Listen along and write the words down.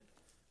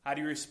How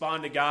do you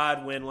respond to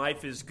God when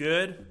life is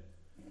good?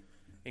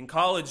 In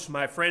college,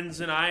 my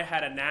friends and I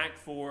had a knack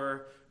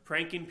for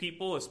pranking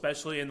people,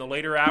 especially in the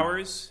later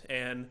hours,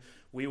 and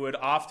we would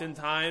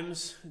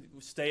oftentimes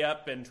stay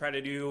up and try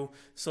to do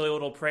silly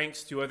little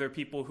pranks to other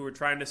people who were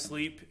trying to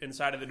sleep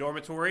inside of the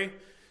dormitory.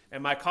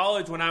 And my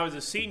college, when I was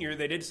a senior,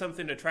 they did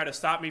something to try to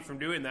stop me from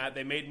doing that.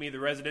 They made me the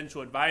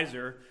residential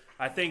advisor,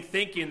 I think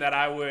thinking that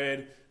I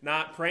would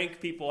not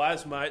prank people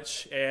as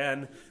much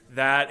and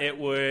that it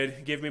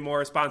would give me more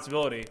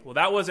responsibility. Well,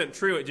 that wasn't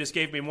true. It just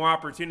gave me more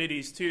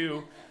opportunities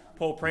to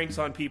pull pranks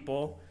on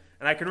people.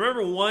 And I can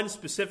remember one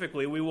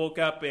specifically. We woke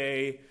up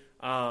a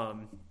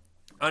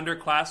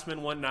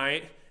underclassman one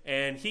night,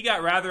 and he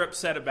got rather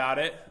upset about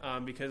it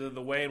because of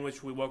the way in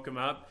which we woke him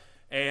up.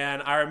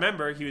 And I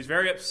remember he was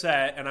very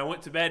upset, and I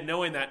went to bed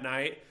knowing that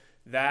night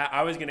that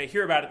I was going to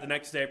hear about it the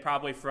next day,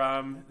 probably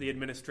from the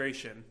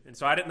administration. And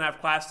so I didn't have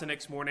class the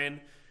next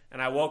morning,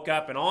 and I woke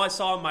up, and all I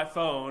saw on my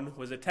phone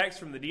was a text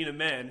from the Dean of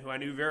Men, who I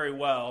knew very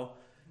well,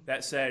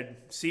 that said,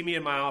 "See me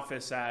in my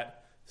office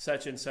at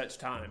such and such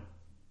time."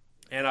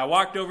 And I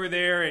walked over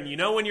there, and you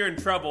know when you're in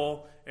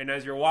trouble, and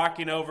as you're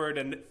walking over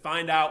to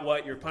find out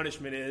what your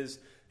punishment is,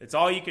 it's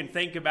all you can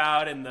think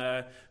about, and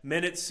the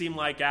minutes seem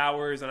like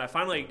hours. And I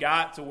finally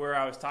got to where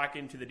I was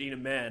talking to the Dean of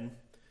Men,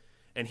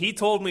 and he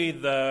told me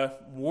the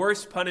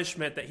worst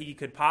punishment that he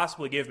could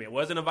possibly give me. It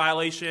wasn't a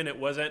violation. It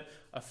wasn't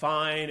a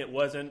fine. It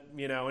wasn't,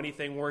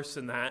 anything worse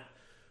than that.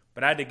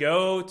 But I had to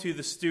go to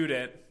the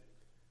student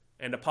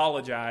and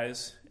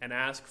apologize and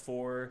ask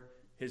for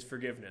his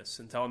forgiveness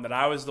and tell him that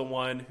I was the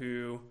one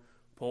who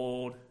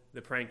pulled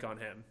the prank on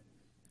him.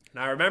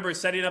 And I remember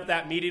setting up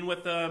that meeting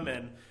with them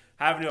and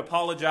having to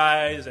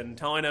apologize and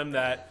telling him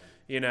that,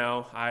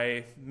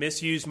 I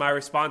misused my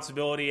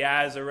responsibility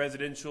as a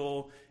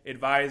residential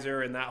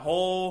advisor and that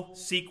whole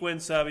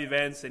sequence of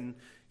events, and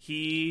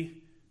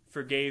he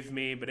forgave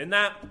me. But in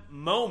that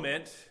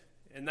moment,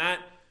 in that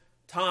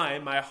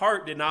time, my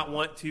heart did not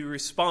want to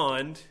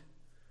respond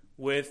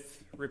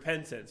with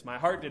repentance. My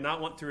heart did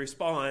not want to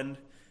respond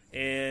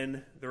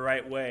in the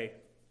right way.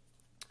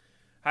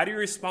 How do you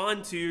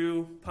respond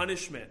to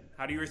punishment?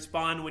 How do you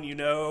respond when you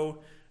know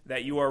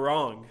that you are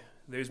wrong?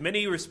 There's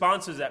many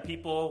responses that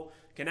people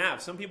can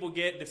have. Some people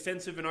get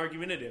defensive and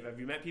argumentative. Have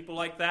you met people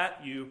like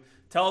that? You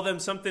tell them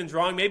something's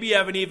wrong. Maybe you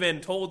haven't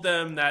even told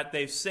them that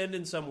they've sinned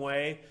in some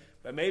way,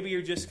 but maybe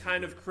you're just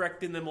kind of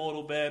correcting them a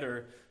little bit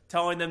or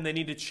telling them they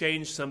need to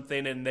change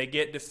something, and they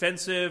get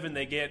defensive and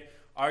they get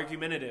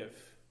argumentative.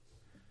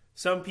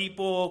 Some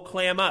people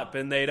clam up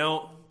and they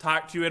don't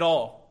talk to you at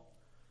all.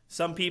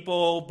 Some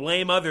people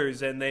blame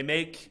others and they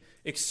make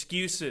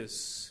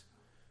excuses.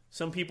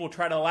 Some people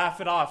try to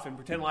laugh it off and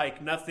pretend like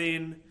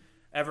nothing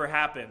ever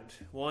happened.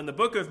 Well, in the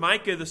book of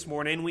Micah this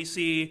morning, we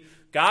see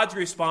God's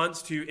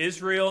response to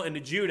Israel and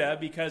to Judah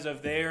because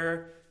of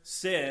their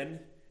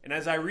sin. And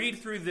as I read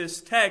through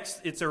this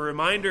text, it's a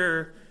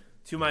reminder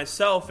to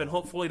myself and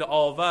hopefully to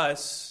all of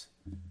us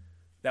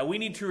that we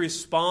need to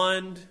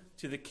respond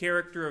to the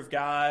character of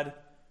God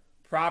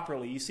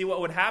properly. You see, what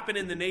would happen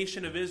in the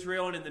nation of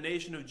Israel and in the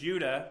nation of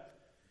Judah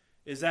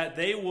is that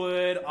they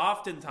would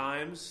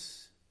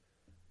oftentimes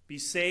be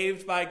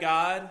saved by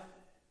God,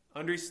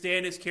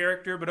 understand His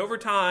character, but over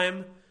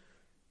time,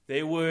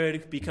 they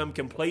would become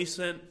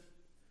complacent,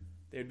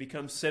 they would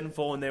become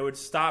sinful, and they would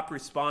stop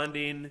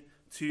responding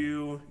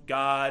to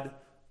God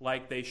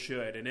like they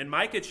should. And in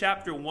Micah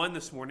chapter 1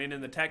 this morning,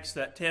 in the text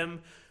that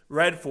Tim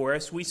read for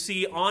us, we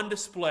see on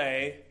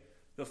display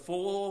the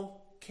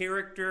full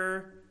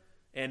character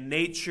and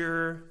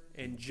nature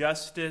and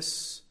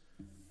justice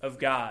of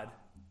God.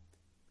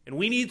 And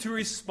we need to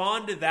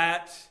respond to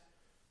that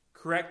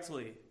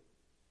correctly,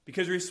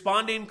 because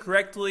responding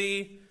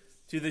correctly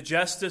to the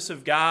justice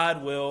of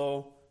God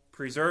will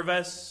preserve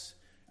us,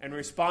 and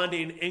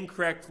responding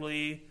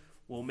incorrectly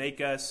will make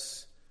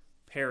us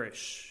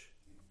perish.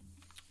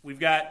 We've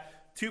got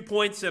 2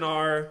 points in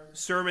our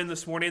sermon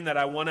this morning that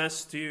I want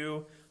us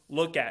to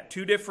look at.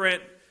 2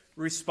 different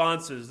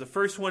responses. The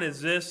first one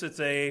is this. It's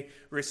a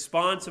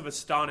response of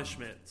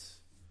astonishment.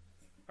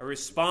 A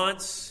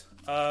response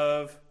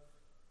of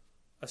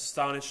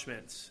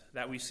astonishment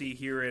that we see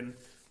here in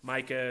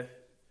Micah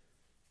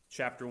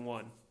chapter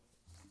 1.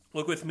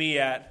 Look with me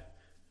at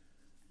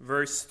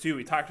verse 2.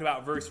 We talked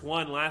about verse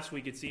 1 last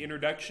week. It's the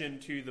introduction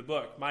to the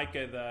book.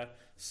 Micah, the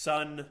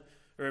son,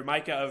 or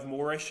Micah of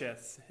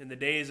Moresheth, in the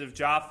days of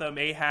Jotham,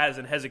 Ahaz,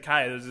 and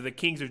Hezekiah. Those are the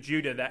kings of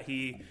Judah that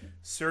he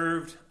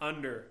served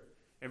under.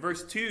 And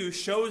verse 2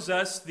 shows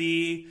us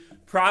the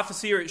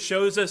prophecy, or it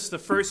shows us the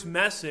first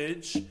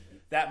message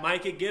that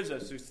Micah gives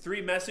us. There's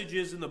 3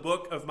 messages in the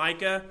book of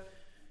Micah.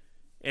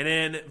 And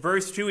in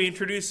verse 2, he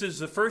introduces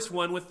the first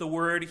one with the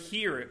word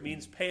hear. It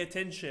means pay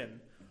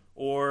attention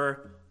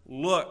or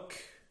look.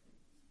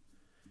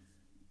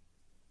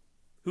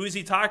 Who is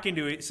he talking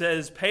to? It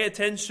says, pay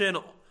attention,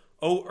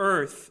 O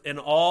earth, and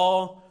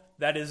all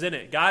that is in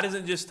it. God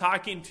isn't just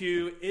talking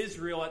to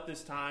Israel at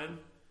this time,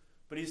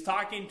 but he's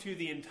talking to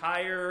the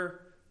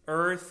entire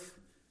earth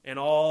and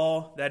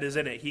all that is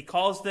in it. He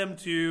calls them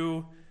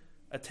to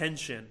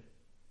attention.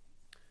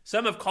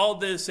 Some have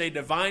called this a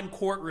divine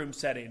courtroom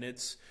setting.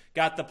 It's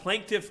got the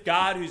plaintiff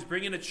God who's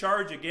bringing a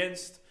charge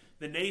against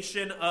the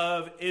nation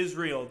of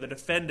Israel, the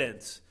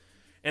defendants.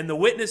 And the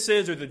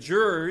witnesses or the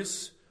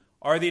jurors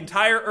are the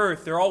entire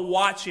earth. They're all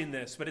watching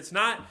this. But it's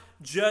not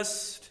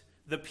just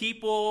the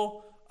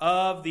people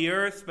of the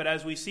earth, but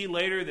as we see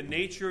later, the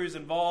nature is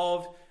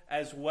involved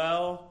as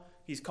well.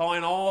 He's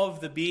calling all of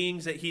the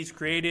beings that he's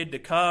created to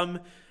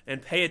come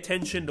and pay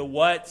attention to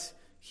what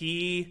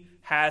he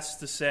has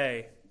to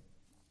say.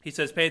 He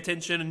says, "Pay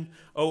attention,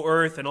 O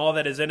earth, and all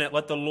that is in it.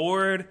 Let the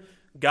Lord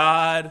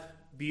God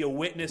be a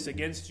witness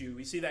against you."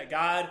 We see that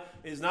God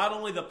is not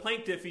only the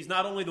plaintiff, he's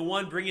not only the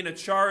one bringing a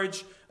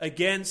charge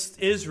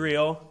against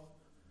Israel,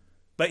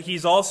 but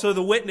he's also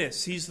the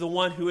witness. He's the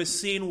one who has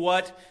seen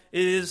what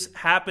is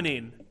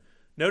happening.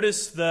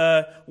 Notice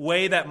the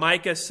way that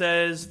Micah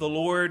says the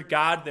Lord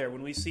God there.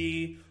 When we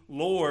see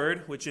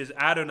Lord, which is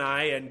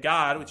Adonai, and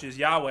God, which is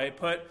Yahweh,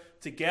 put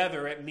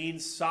together, it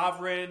means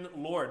sovereign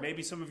Lord.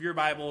 Maybe some of your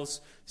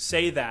Bibles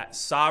say that,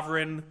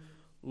 sovereign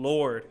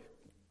Lord.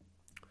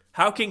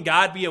 How can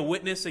God be a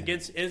witness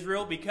against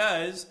Israel?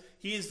 Because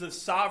he is the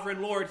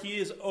sovereign Lord. He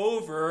is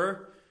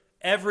over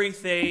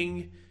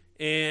everything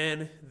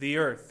in the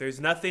earth. There's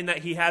nothing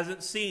that he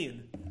hasn't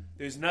seen.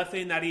 There's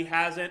nothing that he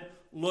hasn't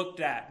looked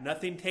at.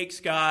 Nothing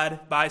takes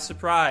God by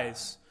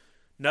surprise.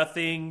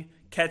 Nothing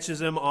catches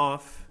him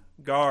off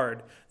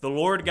guard. The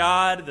Lord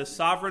God, the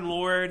sovereign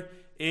Lord,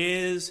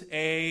 is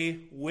a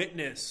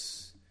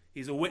witness.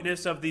 He's a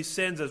witness of these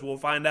sins, as we'll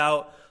find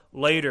out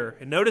later.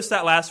 And notice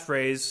that last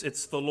phrase.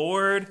 It's the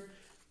Lord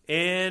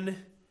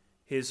in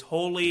his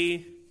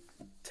holy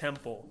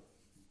temple.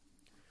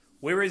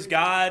 Where is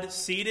God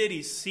seated?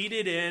 He's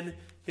seated in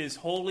his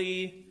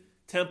holy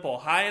temple,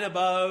 high and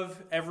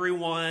above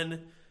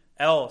everyone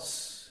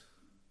else.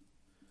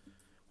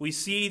 We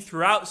see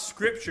throughout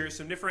Scripture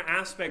some different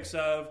aspects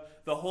of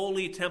the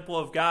holy temple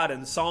of God.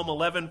 In Psalm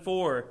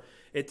 11:4,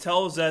 it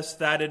tells us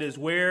that it is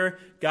where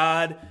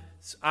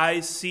God's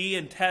eyes see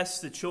and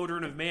test the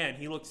children of man.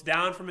 He looks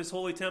down from his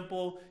holy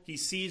temple. He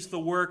sees the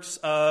works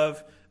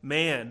of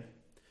man.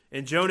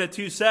 In Jonah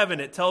 2:7,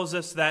 it tells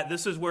us that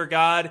this is where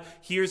God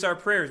hears our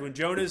prayers. When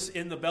Jonah's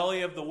in the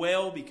belly of the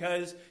whale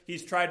because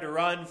he's tried to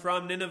run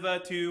from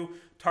Nineveh to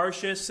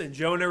Tarshish and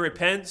Jonah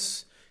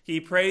repents, he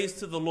prays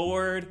to the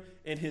Lord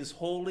in his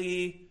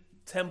holy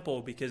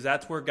temple because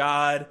that's where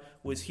God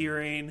was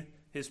hearing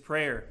his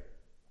prayer.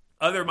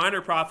 Other minor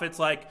prophets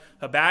like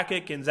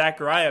Habakkuk and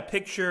Zechariah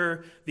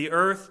picture the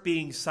earth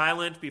being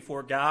silent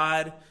before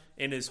God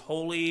in his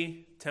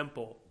holy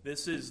temple.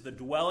 This is the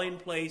dwelling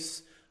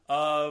place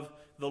of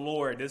the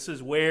Lord. This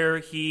is where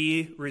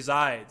he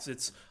resides.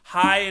 It's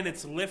high and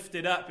it's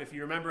lifted up. If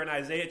you remember in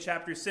Isaiah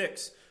chapter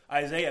 6,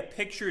 Isaiah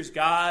pictures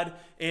God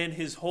in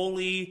his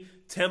holy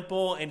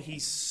temple, and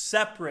he's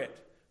separate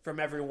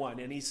from everyone,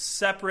 and he's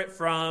separate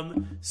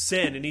from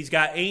sin, and he's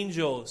got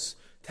angels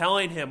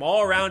telling him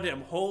all around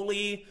him,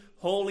 "Holy,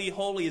 holy,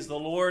 holy is the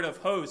Lord of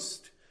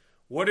hosts."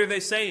 What are they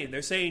saying?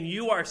 They're saying,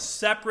 you are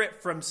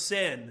separate from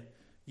sin.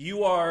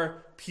 You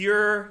are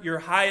pure. You're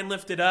high and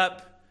lifted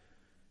up.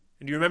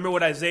 And do you remember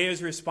what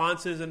Isaiah's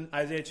response is in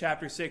Isaiah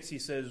chapter 6? He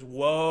says,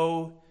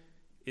 "Woe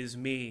is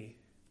me,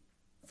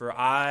 for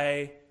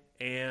I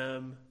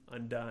am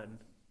undone."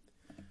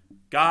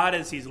 God,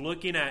 as he's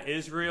looking at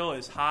Israel,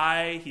 is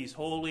high, he's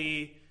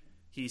holy,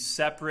 he's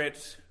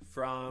separate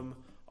from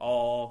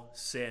all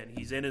sin.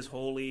 He's in his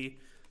holy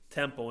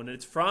temple, and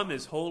it's from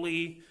his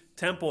holy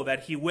temple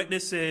that he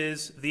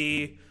witnesses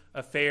the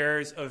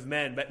affairs of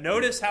men. But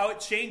notice how it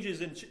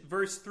changes in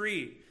verse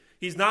 3.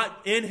 He's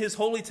not in his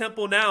holy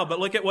temple now, but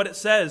look at what it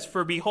says.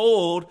 "For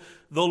behold,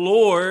 the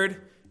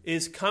Lord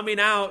is coming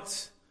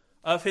out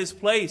of his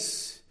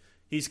place."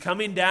 He's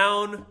coming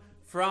down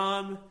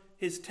from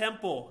his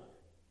temple.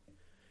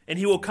 "And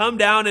he will come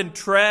down and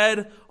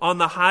tread on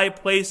the high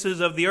places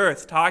of the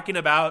earth," talking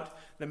about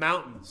the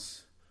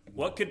mountains.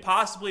 What could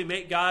possibly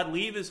make God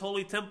leave his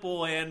holy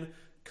temple and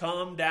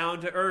come down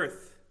to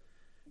earth?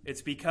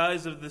 It's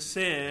because of the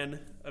sin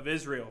of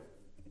Israel.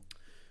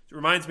 It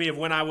reminds me of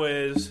when I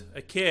was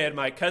a kid.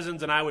 My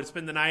cousins and I would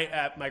spend the night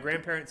at my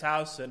grandparents'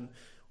 house, and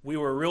we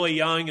were really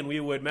young, and we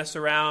would mess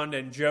around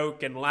and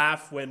joke and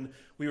laugh when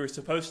we were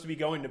supposed to be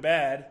going to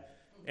bed.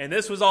 And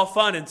this was all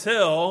fun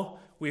until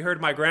we heard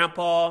my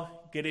grandpa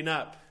getting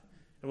up.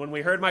 And when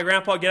we heard my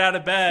grandpa get out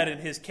of bed and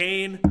his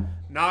cane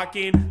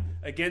knocking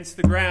against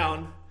the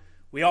ground,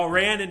 we all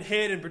ran and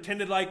hid and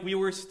pretended like we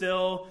were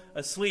still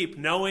asleep,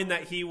 knowing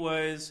that he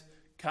was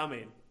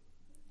coming.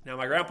 Now,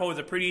 my grandpa was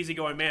a pretty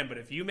easygoing man, but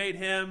if you made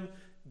him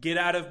get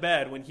out of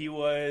bed when he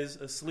was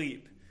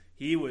asleep,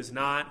 he was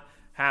not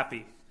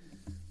happy.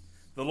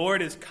 The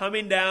Lord is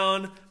coming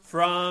down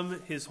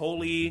from his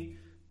holy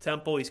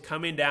temple. He's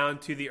coming down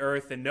to the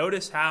earth. And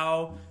notice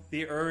how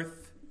the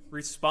earth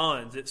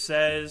responds. It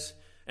says,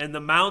 "And the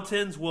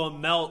mountains will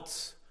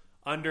melt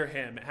under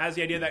him." It has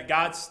the idea that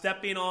God's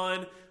stepping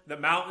on the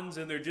mountains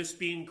and they're just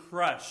being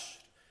crushed.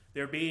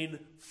 They're being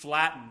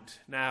flattened.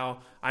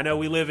 Now, I know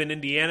we live in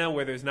Indiana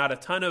where there's not a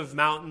ton of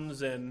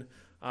mountains and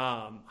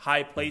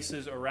high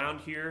places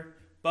around here,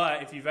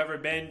 But if you've ever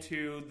been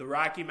to the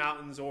Rocky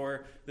Mountains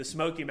or the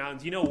Smoky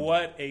Mountains, you know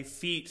what a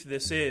feat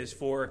this is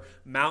for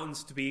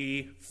mountains to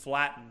be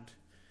flattened.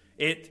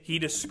 He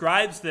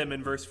describes them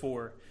in verse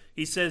 4.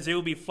 He says they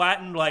will be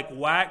flattened like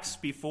wax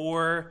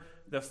before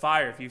the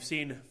fire. If you've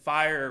seen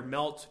fire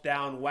melt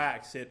down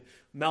wax, it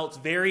melts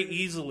very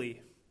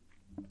easily.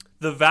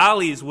 The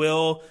valleys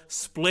will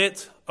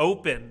split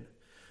open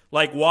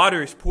like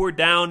waters poured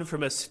down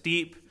from a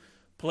steep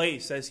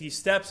place. As he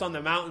steps on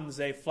the mountains,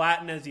 they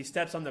flatten. As he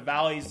steps on the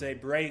valleys, they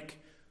break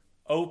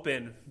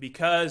open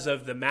because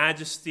of the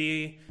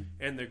majesty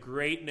and the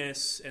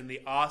greatness and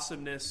the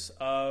awesomeness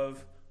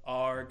of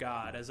our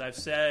God. As I've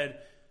said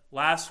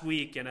last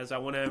week, and as I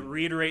want to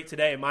reiterate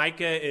today,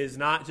 Micah is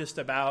not just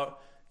about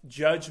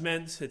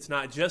judgment. It's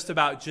not just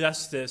about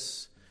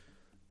justice,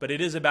 but it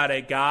is about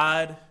a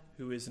God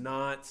who is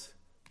not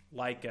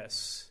like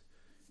us.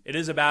 It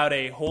is about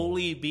a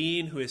holy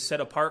being who is set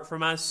apart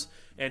from us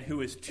and who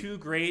is too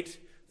great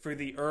for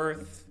the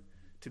earth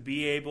to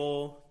be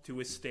able to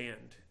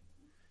withstand.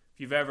 If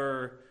you've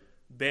ever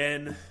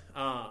been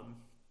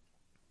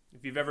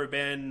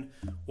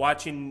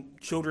watching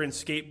children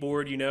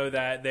skateboard, you know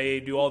that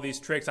they do all these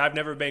tricks. I've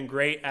never been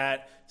great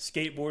at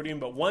skateboarding,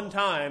 but one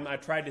time I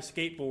tried to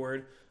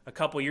skateboard a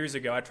couple years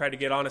ago. I tried to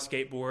get on a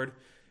skateboard,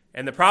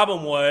 and the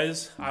problem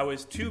was I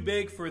was too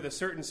big for the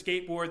certain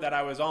skateboard that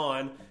I was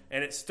on,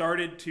 and it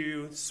started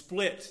to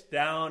split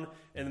down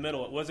in the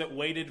middle. It wasn't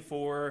weighted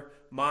for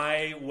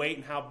my weight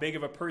and how big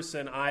of a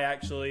person I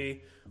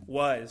actually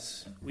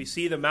was. We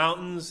see the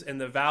mountains and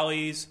the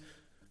valleys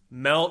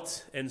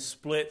melt and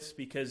split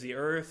because the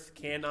earth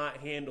cannot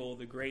handle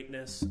the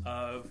greatness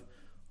of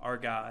our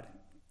God.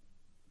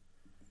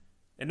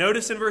 And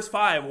notice in verse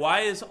 5,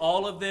 why is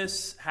all of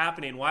this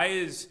happening? Why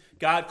is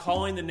God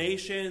calling the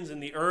nations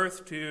and the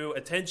earth to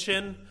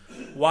attention?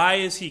 Why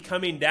is he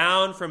coming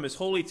down from his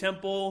holy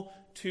temple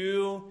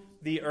to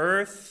the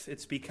earth?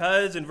 It's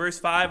because in verse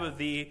 5 of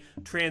the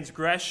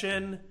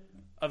transgression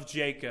of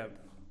Jacob.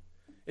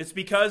 It's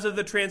because of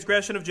the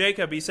transgression of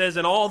Jacob. He says,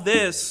 and all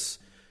this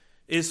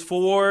is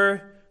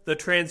for the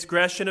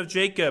transgression of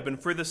Jacob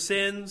and for the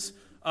sins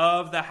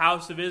of the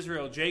house of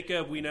Israel.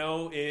 Jacob, we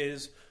know,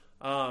 is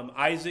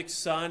Isaac's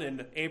son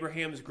and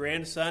Abraham's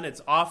grandson.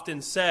 It's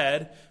often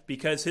said,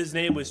 because his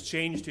name was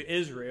changed to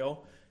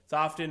Israel, it's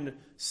often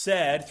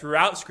said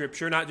throughout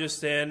Scripture, not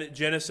just in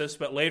Genesis,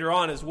 but later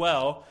on as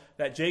well,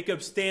 that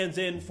Jacob stands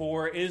in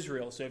for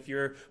Israel. So if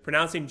you're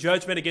pronouncing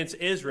judgment against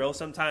Israel,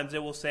 sometimes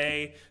it will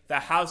say the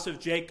house of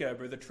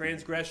Jacob or the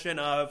transgression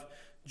of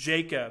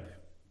Jacob.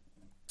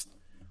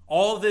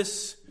 All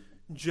this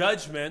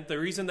judgment, the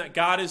reason that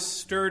God is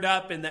stirred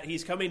up and that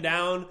he's coming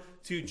down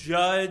to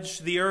judge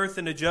the earth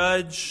and to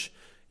judge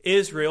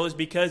Israel is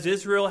because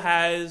Israel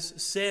has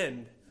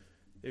sinned.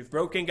 They've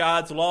broken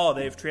God's law.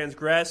 They've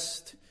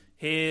transgressed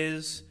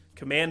his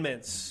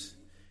commandments.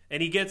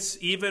 And he gets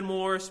even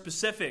more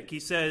specific. He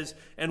says,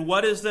 and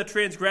what is the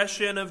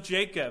transgression of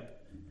Jacob?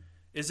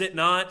 Is it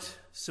not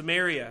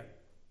Samaria?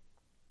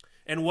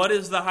 And what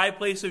is the high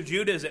place of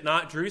Judah? Is it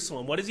not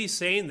Jerusalem? What is he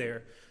saying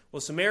there?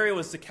 Well, Samaria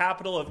was the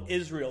capital of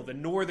Israel, the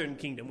northern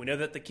kingdom. We know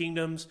that the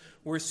kingdoms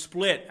were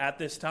split at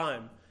this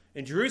time.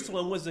 And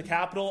Jerusalem was the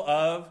capital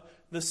of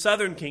the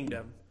southern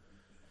kingdom.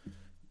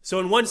 So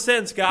in one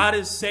sense, God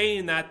is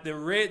saying that the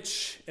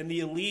rich and the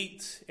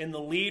elite and the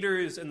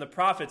leaders and the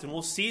prophets, and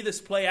we'll see this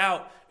play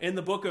out in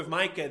the book of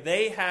Micah,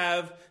 they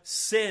have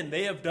sinned.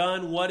 They have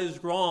done what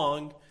is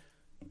wrong.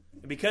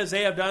 And because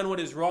they have done what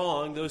is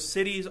wrong, those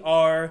cities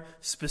are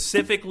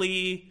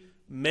specifically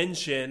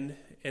mentioned,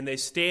 and they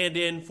stand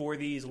in for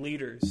these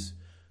leaders.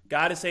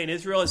 God is saying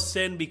Israel has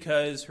sinned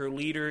because her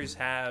leaders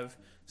have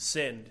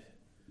sinned.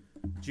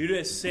 Judah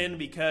has sinned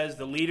because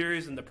the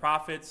leaders and the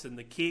prophets and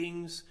the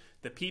kings,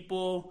 the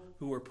people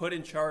who were put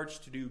in charge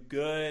to do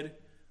good,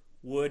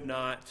 would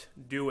not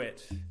do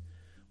it.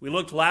 We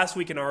looked last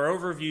week in our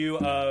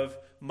overview of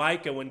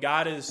Micah when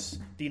God is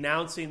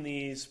denouncing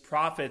these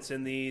prophets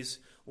and these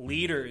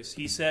leaders.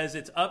 He says,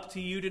 it's up to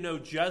you to know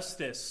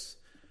justice,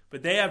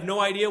 but they have no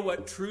idea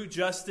what true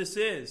justice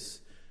is.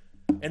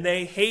 And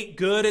they hate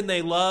good and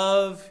they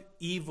love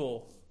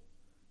evil.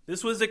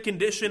 This was a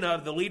condition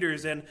of the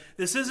leaders. And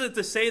this isn't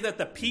to say that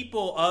the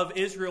people of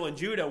Israel and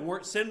Judah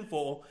weren't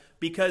sinful,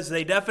 because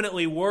they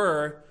definitely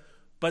were.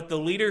 But the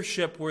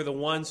leadership were the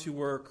ones who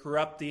were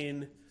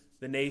corrupting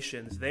the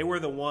nations. They were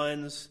the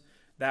ones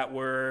that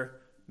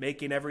were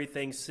making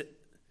everything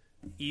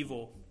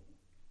evil.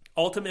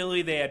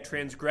 Ultimately, they had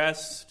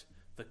transgressed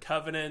the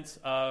covenant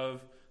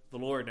of the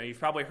Lord. Now, you've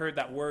probably heard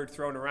that word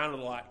thrown around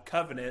a lot,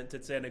 covenant.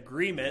 It's an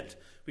agreement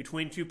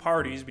between two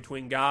parties,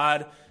 between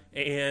God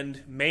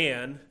and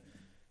man.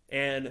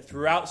 And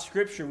throughout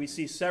Scripture, we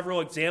see several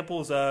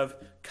examples of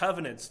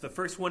covenants. The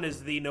first one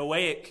is the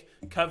Noahic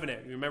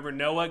covenant. You remember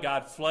Noah,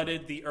 God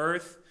flooded the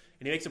earth,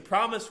 and he makes a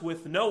promise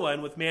with Noah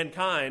and with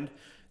mankind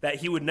that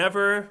he would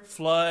never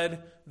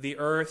flood the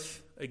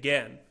earth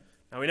again.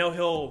 Now, we know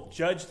he'll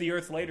judge the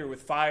earth later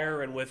with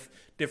fire and with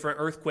different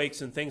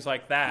earthquakes and things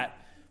like that.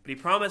 But he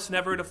promised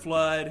never to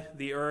flood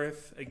the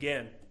earth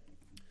again.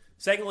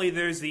 Secondly,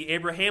 there's the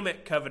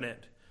Abrahamic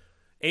covenant.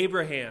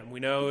 Abraham,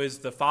 we know, is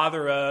the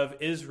father of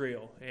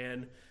Israel,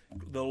 and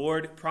the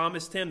Lord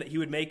promised him that he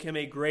would make him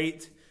a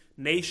great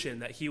nation,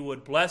 that he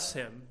would bless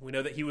him. We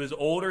know that he was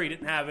older, he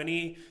didn't have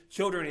any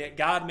children, yet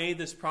God made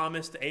this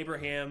promise to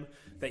Abraham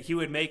that he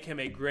would make him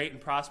a great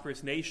and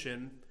prosperous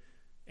nation,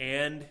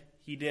 and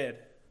he did.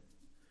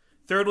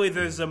 Thirdly,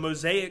 there's the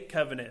Mosaic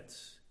covenant.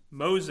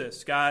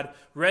 Moses, God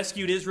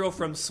rescued Israel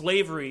from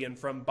slavery and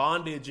from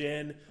bondage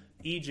in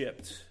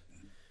Egypt.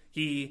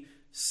 He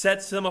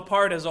sets them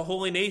apart as a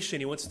holy nation.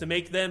 He wants to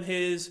make them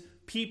his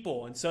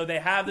people. And so they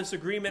have this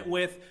agreement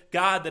with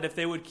God that if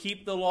they would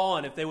keep the law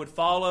and if they would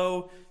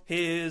follow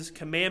his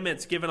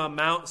commandments given on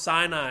Mount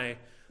Sinai,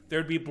 there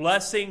would be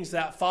blessings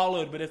that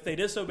followed. But if they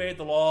disobeyed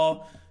the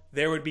law,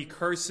 there would be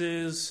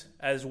curses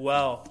as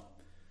well.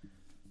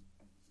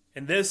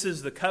 And this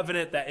is the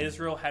covenant that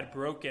Israel had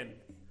broken.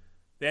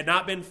 They had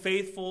not been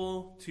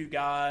faithful to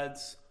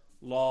God's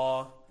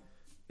law.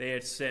 They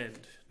had sinned.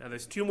 Now,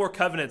 there's two more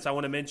covenants I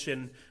want to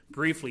mention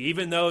briefly.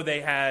 Even though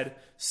they had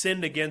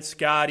sinned against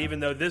God, even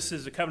though this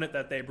is a covenant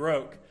that they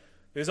broke,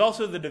 there's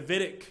also the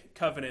Davidic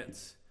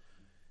covenant.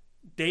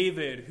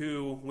 David,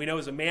 who we know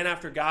is a man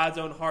after God's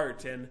own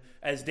heart, and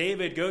as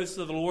David goes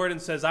to the Lord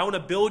and says, I want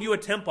to build you a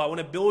temple, I want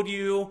to build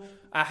you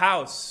a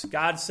house,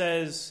 God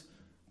says,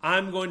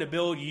 I'm going to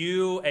build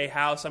you a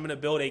house, I'm going to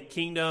build a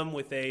kingdom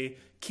with a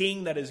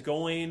king that is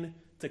going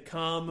to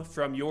come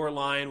from your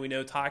line. We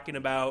know, talking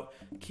about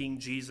King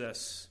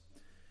Jesus.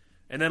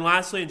 And then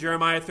lastly, in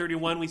Jeremiah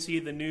 31, we see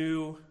the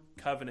new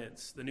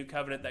covenants, the new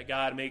covenant that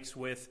God makes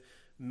with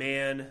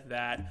man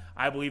that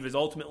I believe is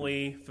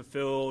ultimately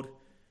fulfilled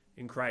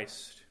in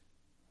Christ.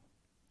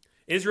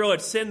 Israel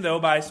had sinned, though,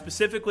 by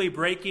specifically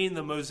breaking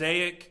the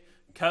Mosaic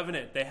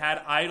covenant. They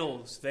had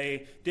idols.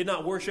 They did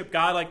not worship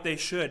God like they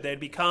should. They had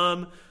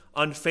become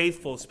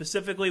unfaithful,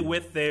 specifically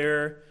with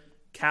their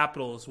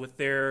capitals, with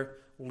their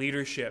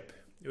leadership.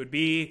 It would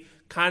be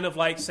kind of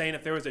like saying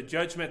if there was a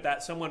judgment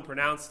that someone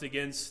pronounced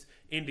against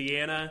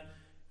Indiana,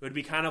 it would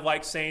be kind of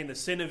like saying the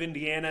sin of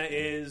Indiana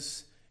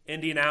is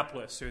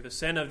Indianapolis, or the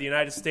sin of the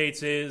United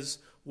States is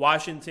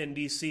Washington,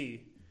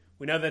 D.C.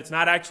 We know that it's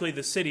not actually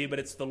the city, but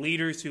it's the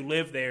leaders who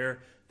live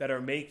there that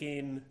are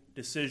making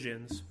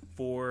decisions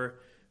for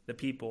the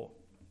people.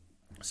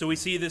 So we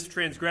see this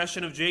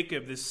transgression of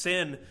Jacob, this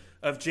sin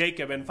of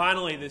Jacob, and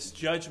finally this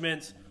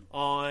judgment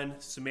on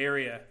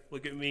Samaria.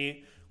 Look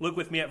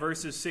with me at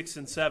verses 6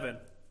 and 7.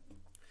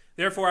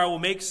 Therefore I will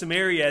make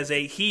Samaria as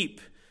a heap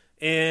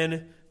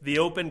in the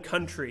open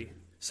country.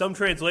 Some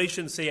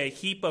translations say a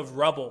heap of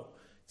rubble.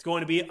 It's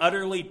going to be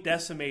utterly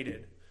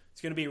decimated.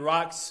 It's going to be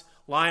rocks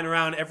lying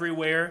around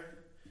everywhere.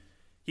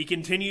 He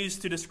continues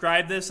to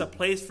describe this, a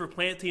place for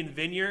planting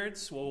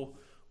vineyards. Well,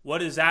 what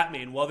does that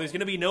mean? Well, there's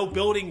going to be no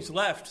buildings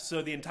left,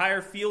 so the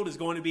entire field is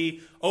going to be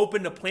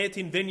open to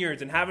planting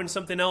vineyards and having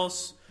something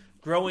else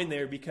growing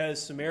there,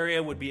 because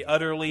Samaria would be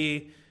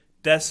utterly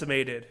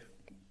decimated.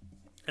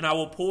 And I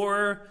will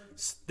pour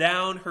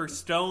down her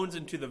stones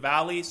into the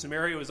valley.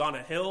 Samaria was on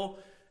a hill.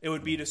 It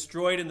would be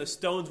destroyed, and the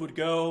stones would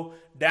go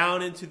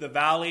down into the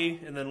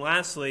valley. And then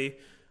lastly,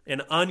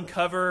 and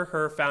uncover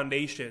her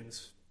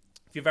foundations.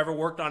 If you've ever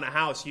worked on a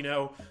house, you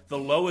know the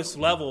lowest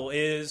level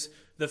is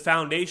the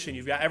foundation.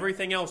 You've got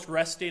everything else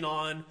resting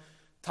on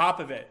top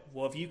of it.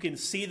 Well, if you can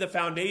see the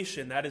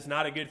foundation, that is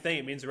not a good thing.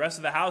 It means the rest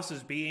of the house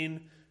is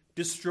being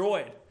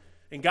destroyed.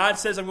 And God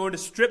says, I'm going to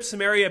strip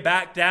Samaria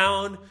back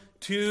down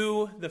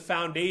to the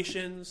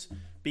foundations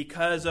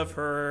because of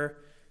her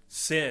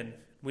sin.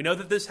 We know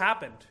that this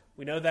happened.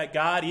 We know that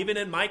God, even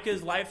in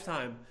Micah's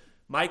lifetime,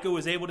 Micah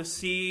was able to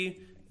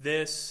see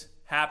this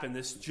happen,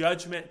 this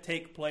judgment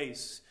take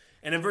place.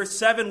 And in verse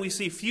 7, we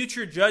see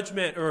future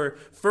judgment or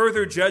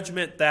further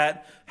judgment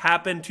that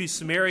happened to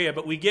Samaria,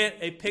 but we get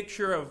a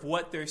picture of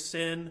what their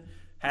sin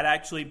had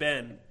actually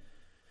been.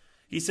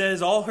 He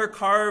says, all her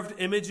carved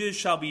images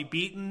shall be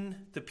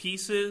beaten to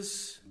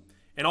pieces,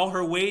 and all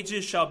her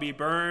wages shall be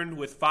burned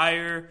with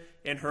fire,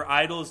 and her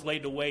idols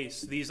laid to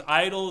waste. These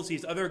idols,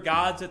 these other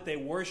gods that they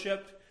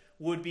worshipped,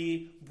 would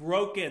be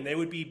broken. They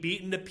would be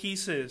beaten to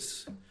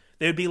pieces.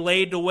 They would be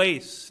laid to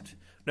waste.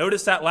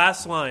 Notice that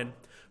last line.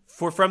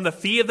 For from the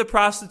fee of the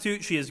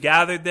prostitute she has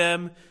gathered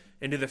them,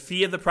 and to the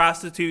fee of the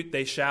prostitute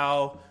they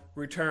shall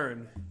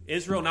return.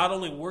 Israel not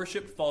only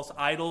worshipped false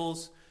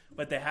idols,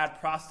 but they had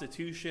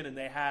prostitution and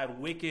they had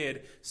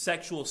wicked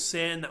sexual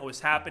sin that was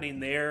happening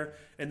there.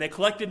 And they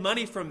collected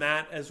money from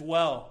that as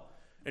well.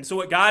 And so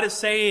what God is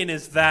saying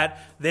is that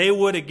they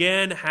would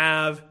again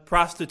have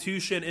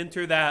prostitution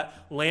enter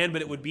that land,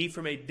 but it would be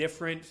from a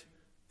different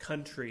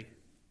country,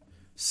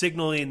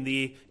 signaling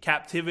the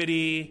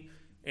captivity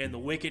and the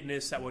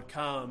wickedness that would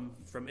come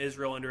from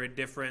Israel under a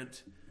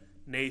different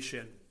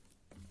nation.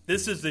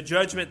 This is the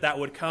judgment that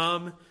would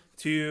come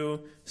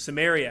to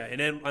Samaria.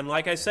 And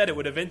like I said, it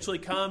would eventually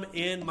come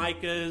in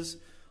Micah's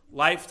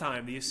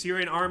lifetime. The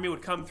Assyrian army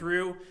would come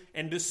through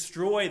and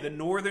destroy the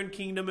northern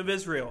kingdom of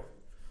Israel,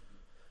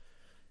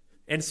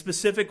 and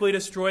specifically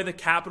destroy the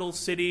capital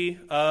city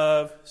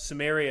of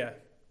Samaria.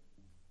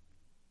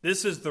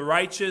 This is the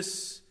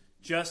righteous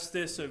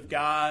justice of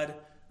God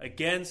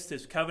against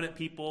his covenant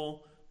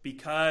people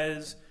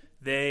because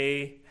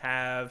they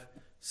have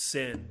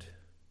sinned.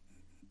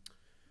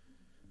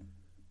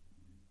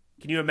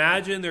 Can you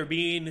imagine there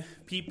being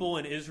people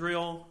in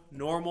Israel,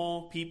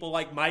 normal people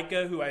like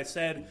Micah, who I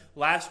said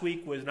last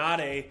week was not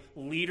a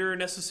leader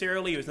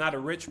necessarily, he was not a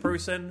rich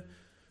person,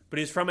 but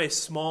he was from a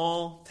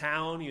small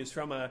town, he was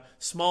from a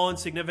small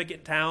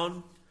insignificant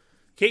town.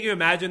 Can't you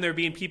imagine there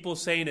being people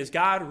saying, is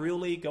God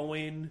really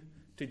going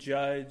to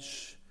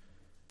judge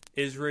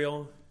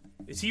Israel?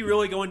 Is he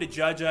really going to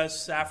judge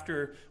us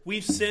after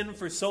we've sinned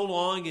for so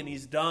long and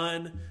he's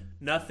done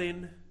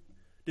nothing?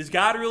 Does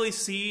God really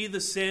see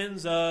the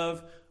sins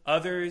of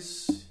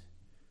others?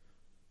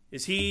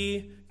 Is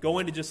he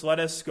going to just let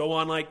us go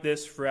on like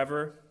this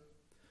forever?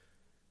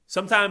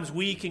 Sometimes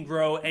we can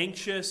grow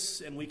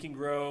anxious and we can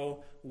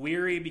grow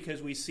weary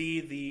because we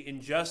see the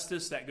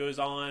injustice that goes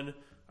on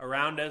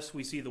around us.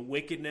 We see the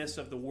wickedness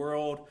of the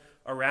world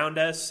around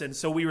us. And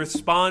so we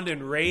respond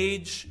in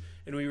rage,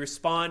 and we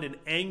respond in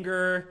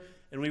anger,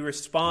 and we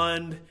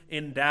respond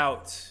in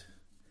doubt.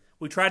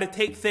 We try to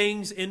take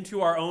things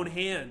into our own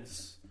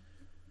hands.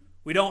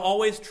 We don't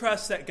always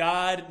trust that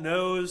God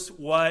knows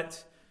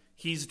what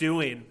he's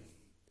doing.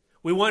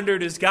 We wonder,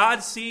 does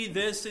God see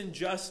this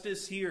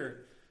injustice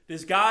here?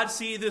 Does God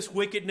see this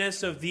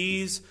wickedness of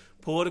these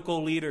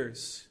political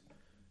leaders?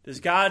 Does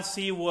God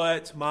see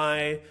what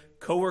my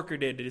coworker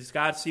did? Does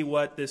God see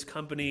what this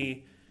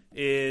company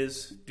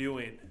is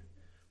doing?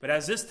 But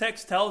as this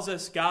text tells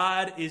us,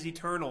 God is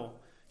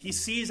eternal. He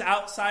sees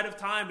outside of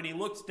time, and he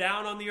looks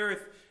down on the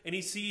earth, and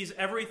he sees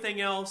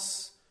everything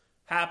else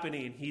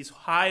happening. He's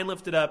high and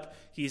lifted up.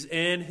 He's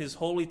in his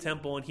holy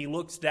temple, and he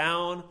looks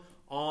down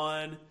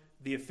on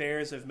the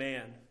affairs of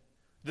man.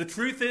 The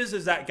truth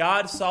is that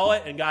God saw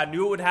it, and God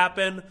knew it would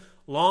happen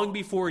long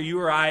before you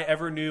or I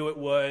ever knew it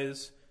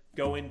was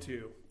going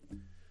to.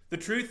 The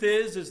truth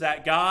is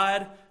that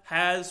God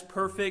has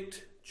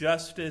perfect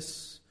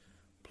justice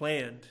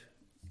planned.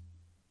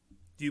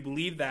 Do you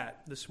believe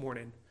that this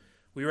morning?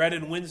 We read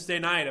in Wednesday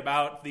night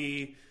about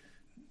the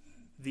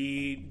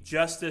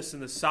justice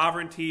and the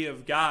sovereignty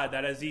of God,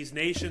 that as these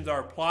nations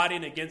are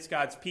plotting against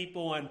God's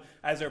people and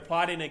as they're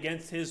plotting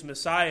against his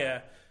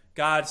Messiah,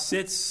 God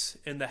sits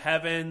in the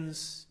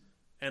heavens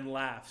and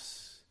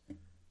laughs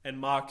and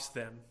mocks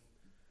them.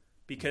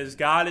 Because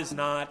God is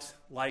not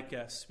like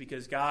us.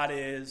 Because God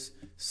is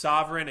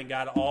sovereign and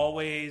God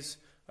always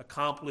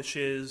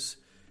accomplishes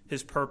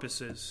his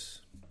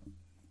purposes.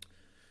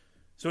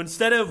 So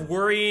instead of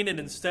worrying and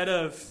instead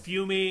of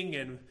fuming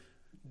and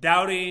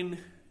doubting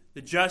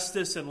the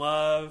justice and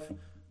love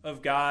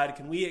of God,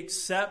 can we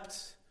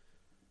accept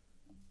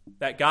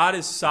that God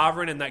is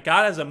sovereign and that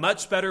God has a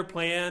much better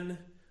plan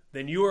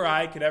than you or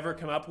I could ever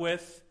come up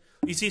with?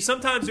 You see,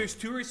 sometimes there's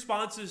two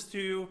responses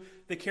to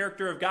the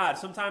character of God.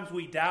 Sometimes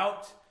we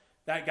doubt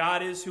that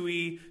God is who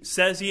he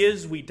says he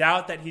is. We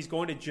doubt that he's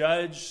going to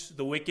judge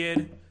the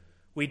wicked.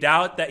 We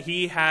doubt that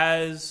he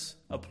has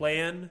a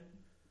plan.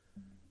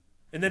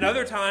 And then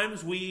other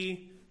times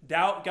we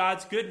doubt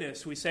God's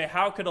goodness. We say,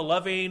 how could a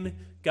loving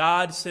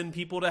God send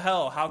people to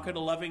hell? How could a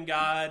loving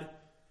God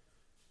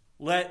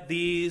let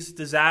these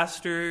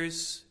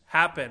disasters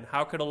happen?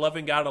 How could a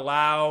loving God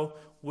allow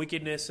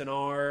wickedness in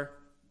our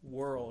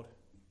world?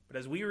 But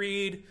as we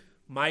read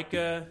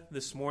Micah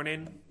this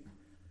morning,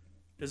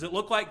 does it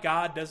look like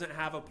God doesn't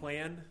have a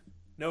plan?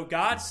 No,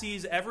 God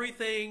sees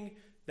everything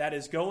that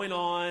is going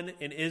on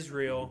in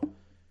Israel,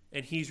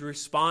 and he's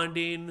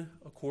responding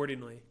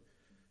accordingly.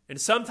 And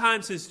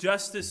sometimes his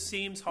justice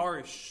seems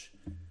harsh,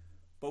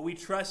 but we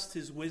trust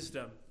his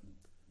wisdom,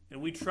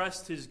 and we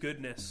trust his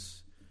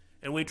goodness,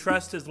 and we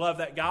trust his love,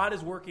 that God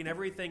is working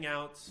everything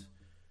out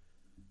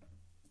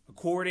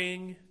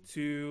according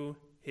to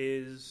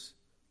his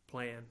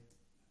plan.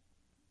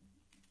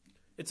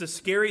 It's a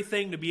scary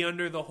thing to be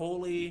under the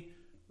holy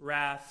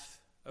wrath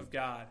of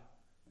God.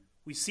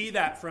 We see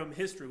that from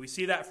history. We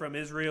see that from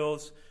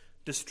Israel's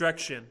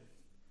destruction.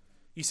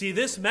 You see,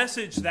 this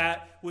message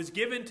that was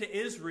given to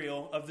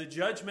Israel of the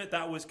judgment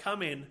that was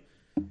coming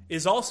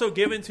is also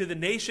given to the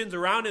nations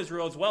around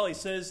Israel as well. He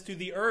says to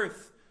the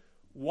earth,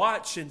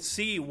 watch and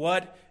see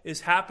what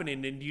is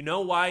happening. And do you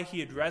know why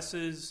he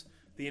addresses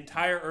the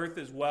entire earth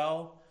as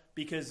well?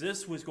 Because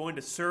this was going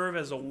to serve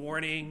as a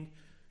warning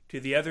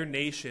to the other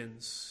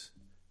nations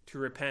to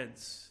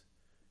repent,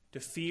 to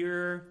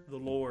fear the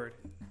Lord,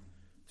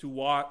 to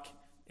walk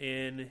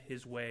in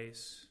his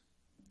ways.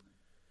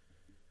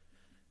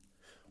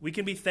 We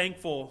can be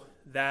thankful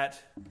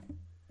that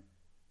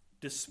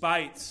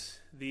despite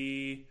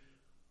the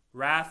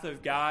wrath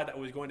of God that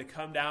was going to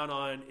come down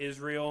on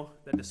Israel,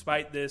 that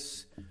despite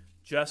this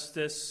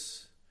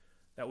justice,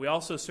 that we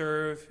also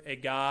serve a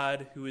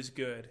God who is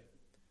good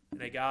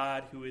and a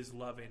God who is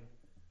loving.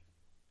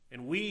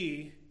 And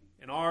we,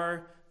 in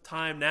our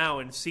time now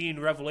and seeing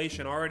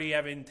Revelation already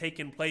having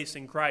taken place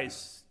in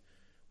Christ,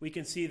 we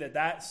can see that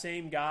that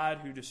same God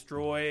who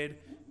destroyed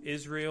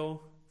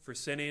Israel for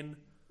sinning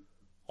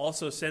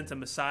also sent a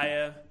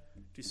Messiah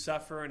to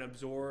suffer and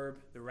absorb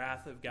the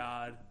wrath of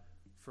God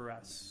for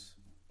us.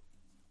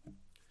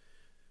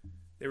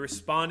 They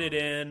responded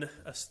in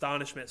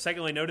astonishment.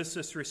 Secondly, notice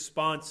this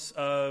response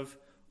of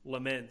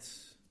lament.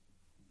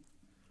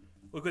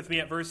 Look with me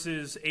at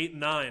verses 8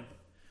 and 9.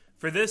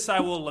 For this I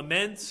will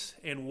lament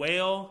and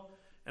wail,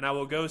 and I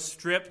will go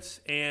stripped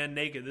and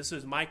naked. This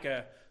is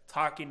Micah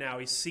talking now.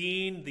 He's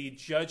seeing the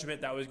judgment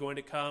that was going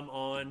to come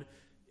on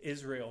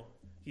Israel.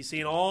 He's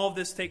seeing all of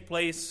this take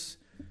place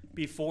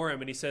before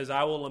him, and he says,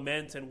 I will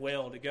lament and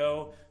wail. To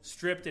go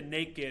stripped and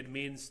naked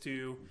means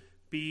to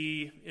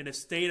be in a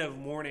state of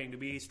mourning, to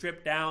be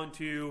stripped down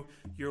to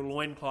your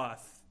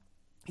loincloth.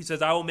 He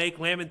says, I will make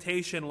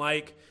lamentation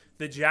like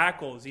the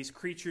jackals, these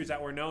creatures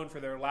that were known for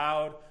their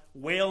loud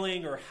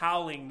wailing or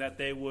howling that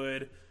they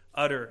would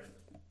utter.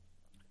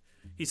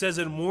 He says,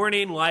 in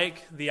mourning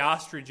like the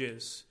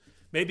ostriches.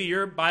 Maybe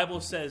your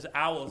Bible says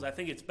owls. I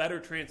think it's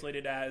better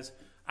translated as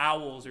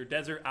owls or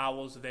desert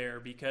owls there,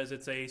 because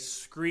it's a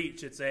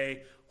screech. It's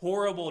a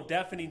horrible,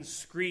 deafening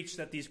screech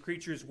that these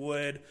creatures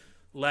would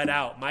let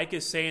out. Micah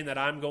is saying that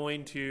I'm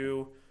going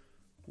to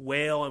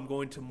wail, I'm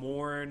going to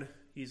mourn.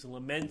 He's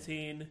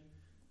lamenting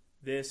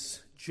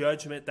this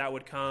judgment that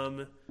would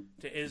come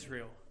to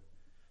Israel.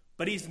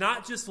 But he's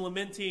not just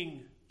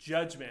lamenting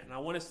judgment, and I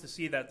want us to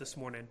see that this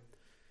morning.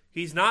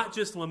 He's not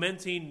just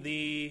lamenting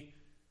the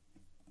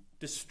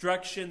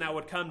destruction that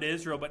would come to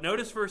Israel, but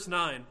notice verse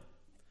 9.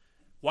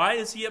 Why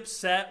is he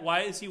upset?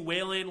 Why is he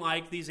wailing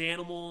like these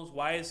animals?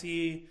 Why is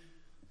he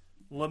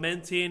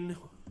lamenting?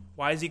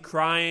 Why is he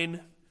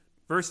crying?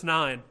 Verse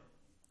 9.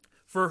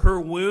 For her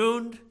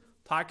wound,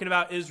 talking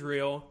about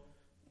Israel,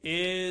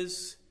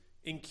 is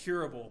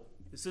incurable.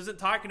 This isn't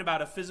talking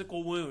about a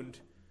physical wound,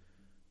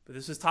 but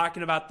this is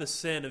talking about the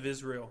sin of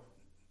Israel.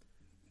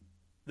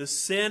 The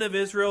sin of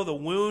Israel, the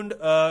wound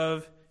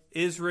of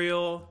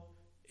Israel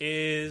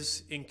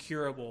is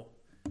incurable.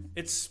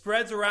 It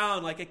spreads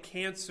around like a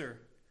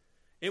cancer.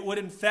 It would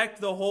infect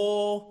the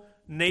whole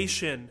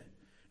nation.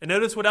 And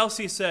notice what else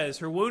he says.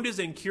 Her wound is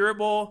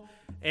incurable,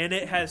 and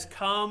it has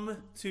come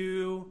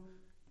to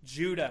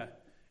Judah.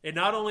 It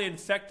not only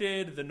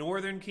infected the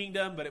northern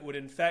kingdom, but it would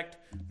infect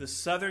the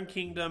southern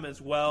kingdom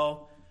as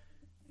well.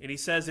 And he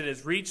says it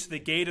has reached the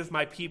gate of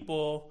my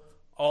people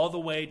all the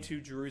way to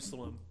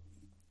Jerusalem.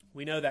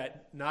 We know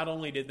that not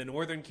only did the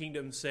northern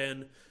kingdom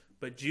sin,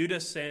 but Judah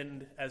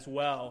sinned as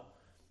well.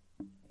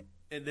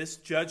 And this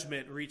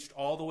judgment reached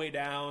all the way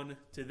down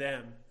to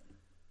them.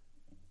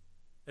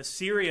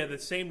 Assyria, the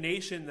same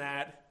nation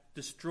that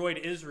destroyed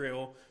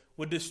Israel,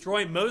 would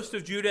destroy most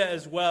of Judah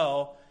as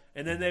well,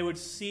 and then they would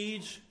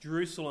siege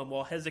Jerusalem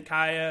while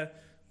Hezekiah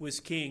was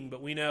king.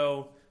 But we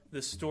know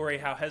the story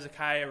how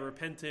Hezekiah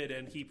repented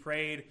and he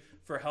prayed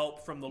for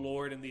help from the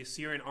Lord, and the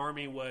Assyrian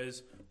army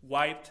was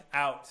wiped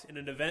out in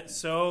an event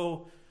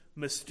so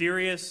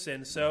mysterious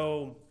and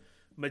so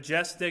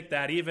majestic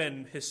that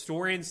even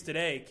historians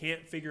today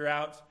can't figure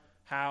out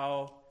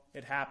how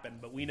it happened.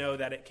 But we know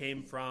that it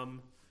came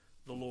from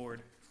the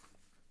Lord.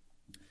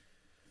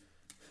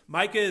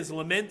 Micah is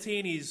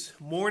lamenting, he's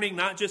mourning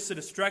not just the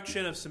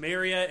destruction of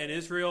Samaria and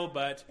Israel,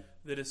 but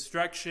the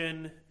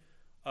destruction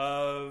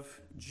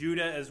of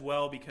Judah as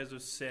well because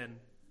of sin.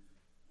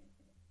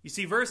 You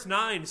see, verse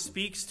 9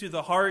 speaks to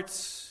the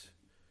hearts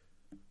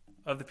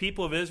of the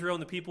people of Israel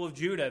and the people of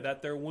Judah,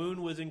 that their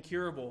wound was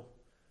incurable,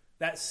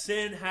 that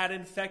sin had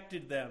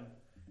infected them,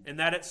 and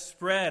that it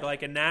spread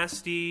like a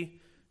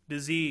nasty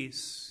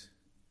disease.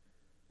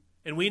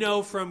 And we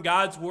know from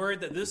God's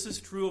word that this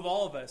is true of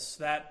all of us,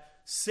 that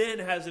sin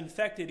has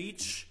infected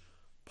each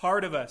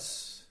part of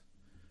us,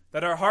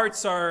 that our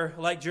hearts are,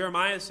 like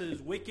Jeremiah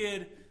says,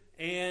 wicked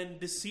and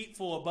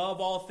deceitful above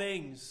all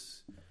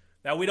things,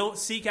 that we don't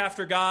seek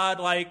after God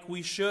like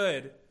we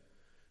should,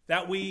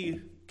 that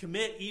we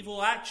commit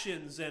evil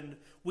actions and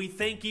we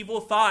think evil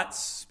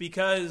thoughts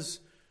because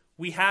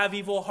we have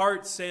evil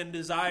hearts and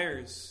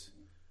desires.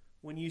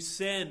 When you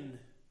sin,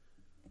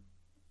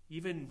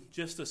 even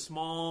just a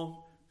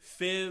small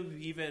fib,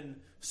 even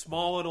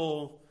small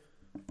little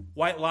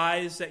white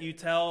lies that you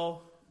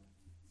tell,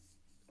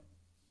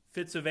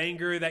 fits of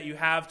anger that you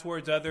have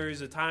towards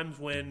others, at times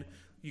when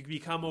you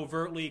become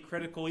overtly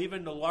critical,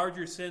 even the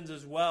larger sins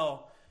as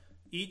well.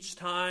 Each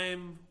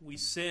time we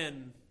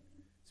sin,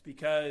 it's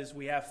because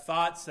we have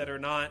thoughts that are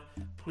not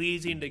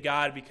pleasing to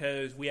God,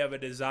 because we have a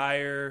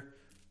desire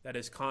that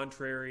is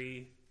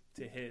contrary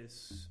to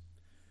His.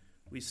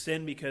 We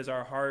sin because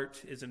our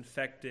heart is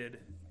infected.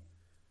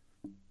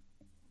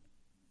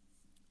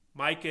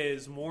 Micah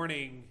is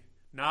mourning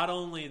not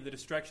only the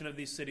destruction of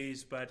these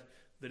cities, but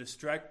the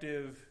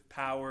destructive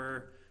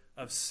power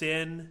of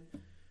sin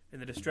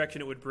and the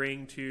destruction it would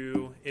bring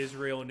to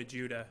Israel and to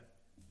Judah.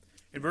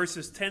 In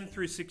verses 10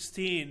 through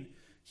 16,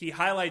 he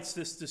highlights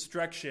this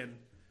destruction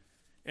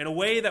in a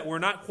way that we're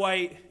not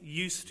quite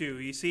used to.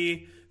 You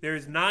see,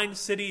 there's 9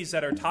 cities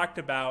that are talked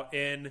about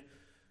in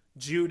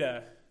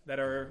Judah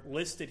that are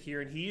listed here,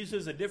 and he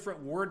uses a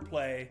different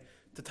wordplay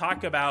to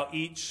talk about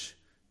each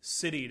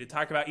city,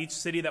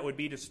 that would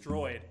be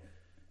destroyed.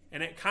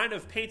 And it kind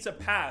of paints a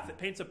path. It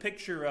paints a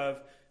picture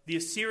of the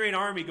Assyrian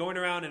army going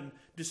around and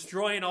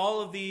destroying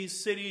all of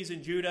these cities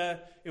in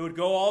Judah. It would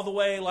go all the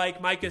way,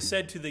 like Micah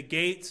said, to the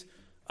gate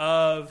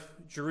of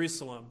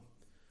Jerusalem.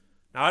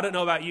 Now, I don't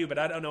know about you, but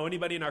I don't know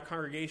anybody in our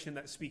congregation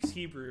that speaks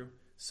Hebrew,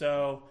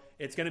 so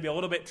it's going to be a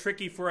little bit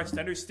tricky for us to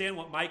understand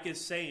what Mike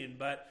is saying.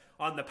 But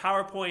on the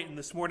PowerPoint and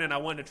this morning, I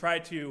wanted to try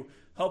to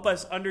help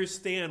us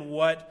understand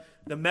what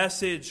the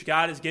message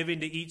God is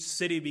giving to each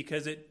city,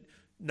 because it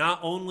not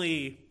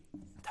only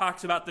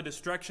talks about the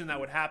destruction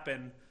that would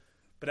happen,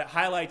 but it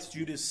highlights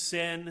Judah's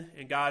sin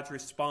and God's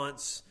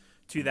response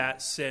to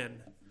that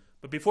sin.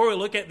 But before we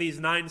look at these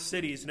 9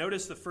 cities,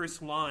 notice the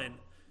first line.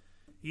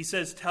 He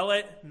says, "Tell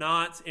it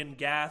not in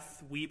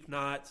Gath, weep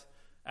not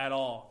at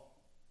all."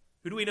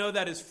 Who do we know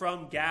that is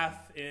from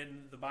Gath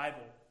in the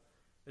Bible?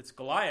 It's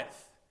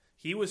Goliath.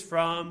 He was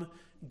from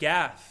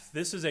Gath.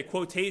 This is a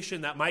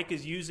quotation that Mike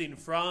is using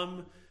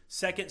from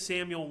 2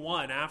 Samuel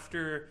 1.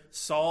 After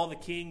Saul the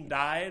king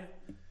died,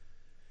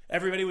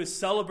 everybody was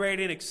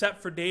celebrating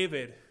except for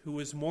David, who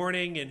was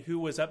mourning and who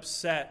was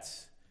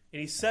upset.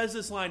 And he says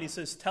this line, he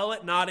says, "Tell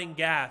it not in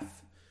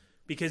Gath,"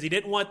 because he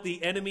didn't want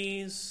the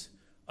enemies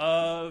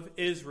of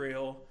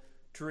Israel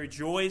to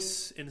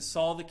rejoice in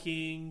Saul the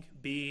king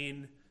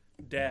being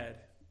dead.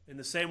 In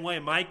the same way,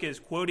 Mike is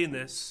quoting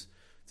this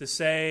to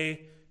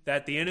say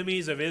that the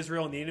enemies of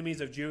Israel and the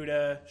enemies of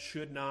Judah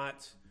should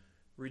not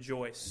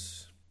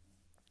rejoice.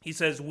 He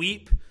says,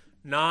 "Weep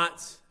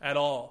not at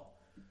all."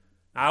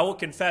 Now, I will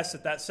confess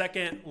that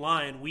second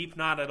line, "weep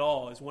not at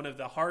all," is one of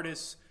the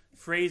hardest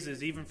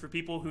phrases, even for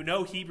people who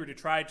know Hebrew, to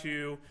try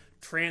to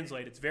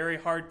translate. It's very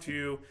hard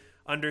to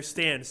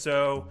understand.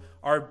 So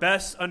our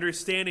best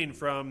understanding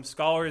from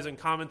scholars and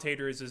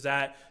commentators is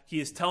that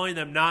he is telling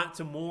them not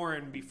to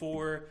mourn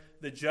before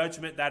the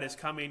judgment that is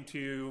coming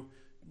to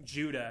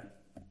Judah.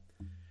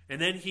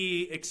 And then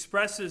he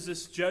expresses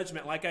this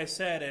judgment, like I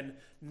said, in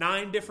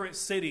 9 different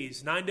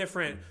cities, 9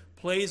 different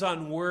plays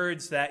on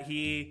words that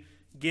he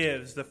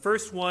gives. The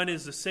first one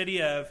is the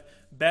city of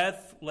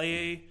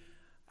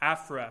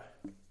Beth-le-Aphrah.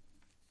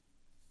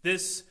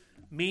 This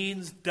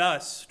means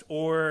dust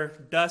or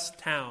dust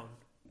town.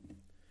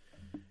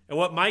 And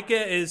what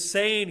Micah is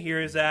saying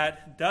here is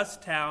that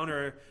Dust Town,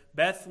 or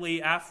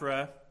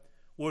Beth-le-Aphrah,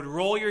 would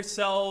roll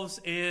yourselves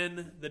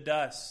in the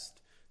dust.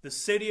 The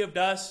city of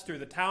dust, or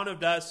the town of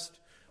dust,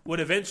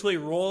 would eventually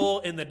roll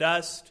in the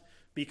dust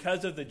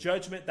because of the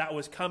judgment that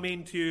was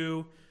coming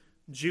to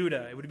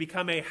Judah. It would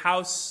become a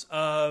house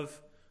of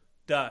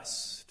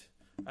dust,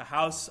 a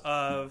house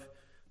of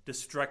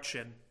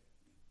destruction.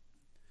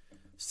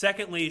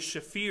 Secondly,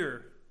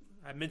 Shaphir.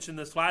 I mentioned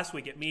this last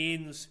week. It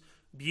means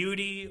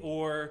beauty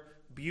or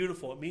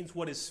beautiful. It means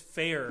what is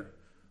fair,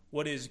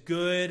 what is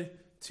good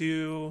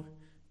to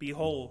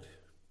behold.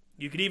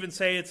 You could even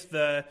say it's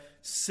the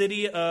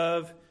city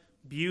of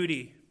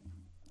beauty.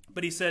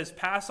 But he says,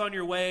 "Pass on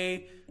your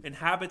way,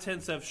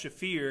 inhabitants of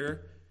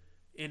Shaphir,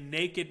 in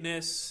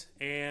nakedness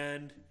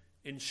and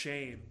in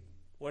shame."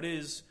 What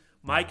is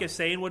Micah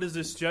saying? What is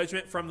this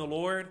judgment from the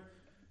Lord?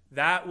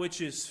 That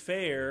which is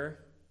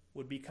fair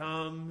would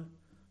become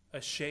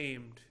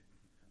ashamed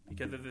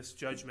because of this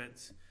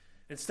judgment.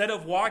 Instead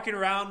of walking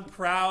around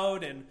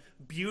proud and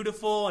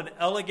beautiful and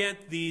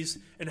elegant, these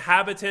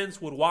inhabitants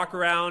would walk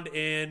around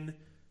in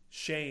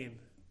shame.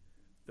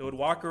 They would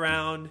walk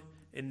around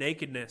in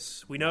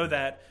nakedness. We know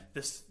that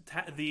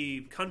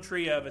the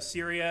country of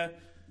Assyria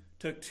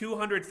took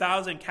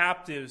 200,000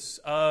 captives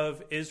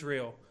of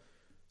Israel.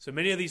 So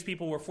many of these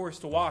people were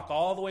forced to walk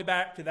all the way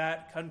back to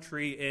that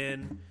country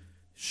in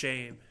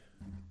shame.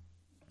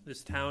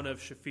 This town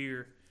of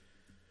Shaphir.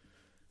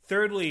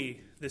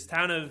 Thirdly, this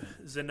town of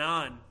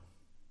Zenan.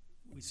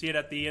 We see it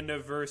at the end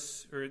of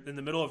in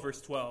the middle of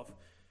verse 12.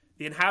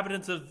 "The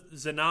inhabitants of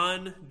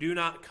Zenan do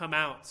not come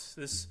out."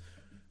 This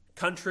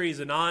country,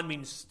 Zenan,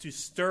 means to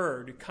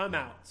stir, to come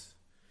out.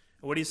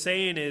 And what he's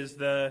saying is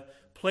the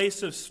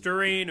place of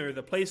stirring, or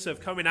the place of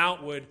coming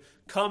out, would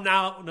come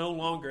out no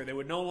longer. They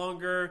would no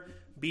longer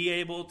be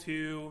able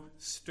to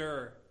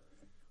stir.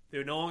 They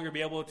would no longer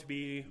be able to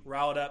be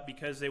riled up,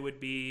 because they would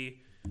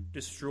be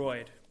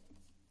destroyed.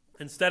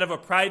 Instead of a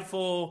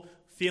prideful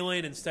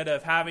feeling, instead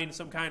of having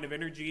some kind of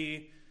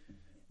energy,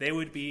 they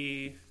would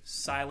be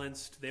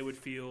silenced. They would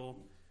feel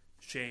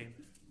shame.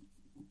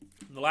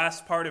 In the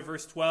last part of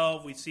verse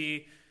 12, we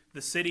see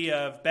the city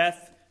of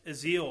Beth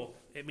Ezel.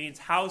 It means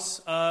house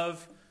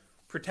of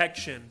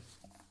protection.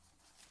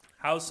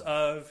 House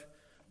of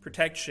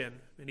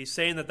protection. And he's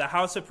saying that the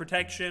house of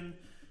protection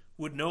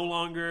would no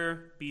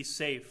longer be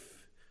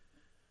safe.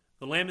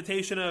 "The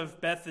lamentation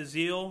of Beth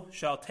Ezel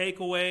shall take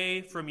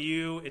away from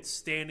you its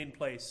standing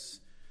place."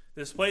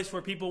 This place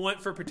where people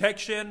went for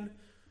protection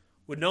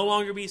would no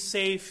longer be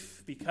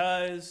safe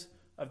because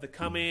of the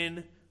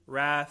coming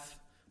wrath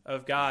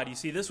of God. You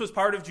see, this was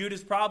part of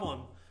Judah's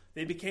problem.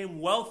 They became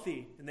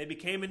wealthy and they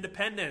became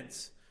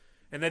independent.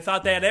 And they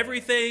thought they had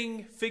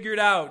everything figured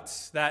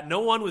out, that no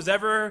one was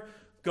ever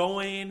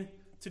going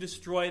to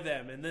destroy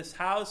them. And this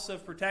house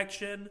of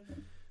protection,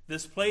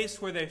 this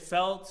place where they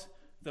felt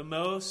the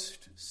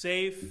most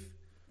safe,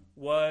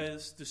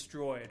 was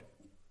destroyed.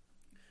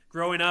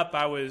 Growing up,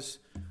 I was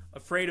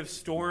afraid of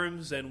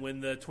storms, and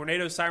when the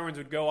tornado sirens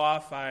would go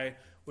off, I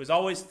was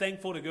always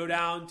thankful to go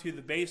down to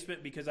the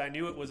basement because I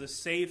knew it was a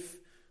safe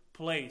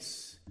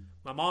place.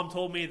 My mom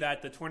told me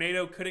that the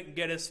tornado couldn't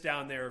get us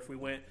down there if we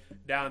went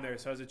down there.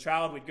 So as a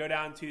child, we'd go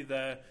down to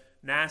the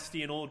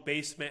nasty and old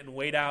basement and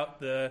wait out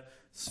the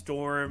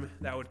storm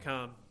that would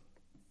come.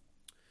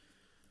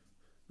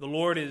 The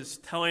Lord is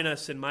telling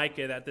us in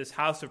Micah that this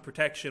house of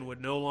protection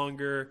would no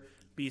longer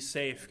be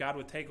safe. God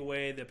would take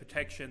away the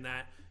protection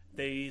that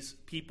these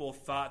people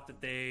thought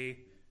that they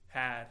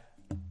had.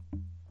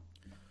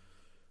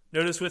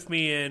 Notice with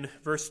me in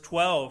verse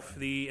 12,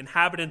 the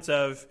inhabitants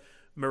of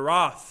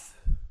Merath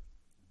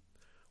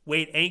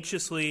wait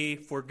anxiously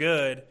for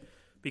good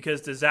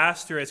because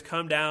disaster has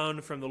come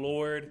down from the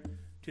Lord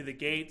to the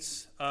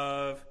gates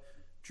of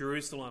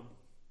Jerusalem.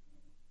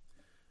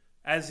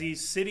 As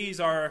these cities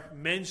are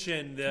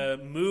mentioned, the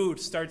mood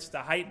starts to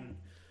heighten.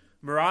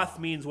 Merath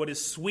means what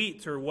is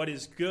sweet or what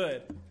is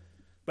good.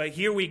 But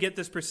here we get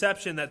this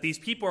perception that these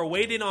people are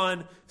waiting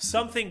on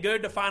something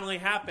good to finally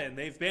happen.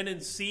 They've been in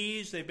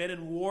siege, they've been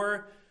in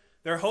war.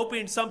 They're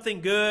hoping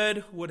something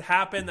good would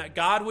happen, that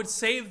God would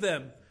save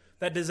them,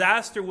 that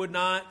disaster would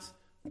not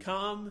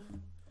come,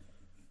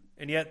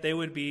 and yet they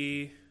would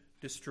be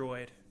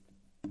destroyed.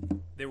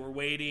 They were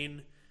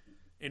waiting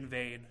in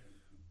vain.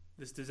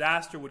 This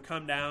disaster would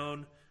come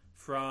down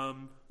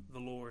from the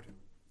Lord.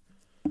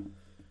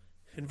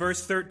 In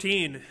verse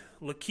 13,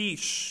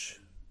 Lachish,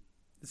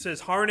 it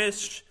says,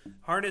 harness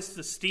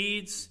the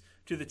steeds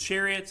to the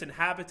chariots,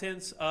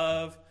 inhabitants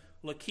of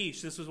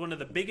Lachish. This was one of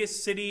the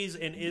biggest cities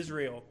in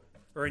Israel,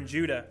 or in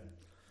Judah.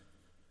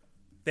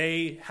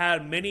 They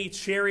had many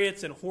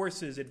chariots and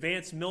horses,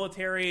 advanced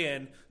military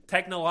and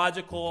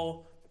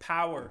technological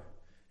power.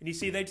 And you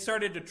see, they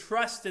started to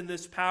trust in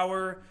this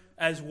power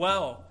as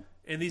well,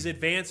 in these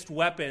advanced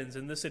weapons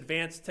and this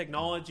advanced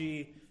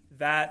technology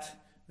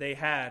that they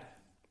had.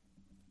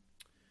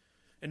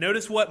 And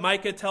notice what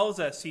Micah tells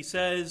us. He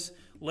says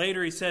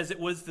it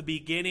was the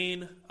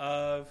beginning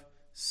of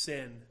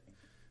sin.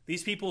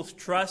 These people's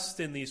trust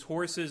in these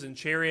horses and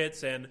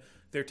chariots and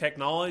their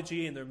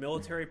technology and their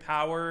military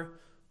power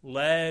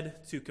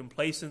led to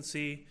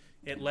complacency.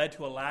 It led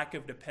to a lack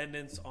of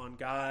dependence on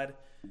God.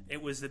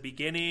 It was the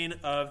beginning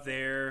of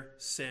their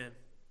sin.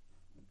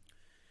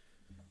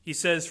 He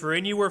says, for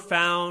in you were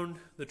found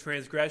the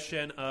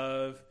transgression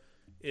of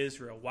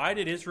Israel. Why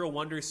did Israel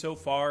wander so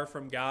far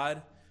from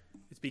God?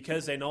 It's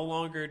because they no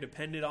longer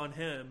depended on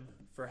him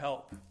for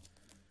help.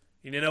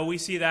 You know, we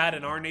see that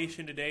in our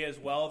nation today as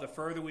well. The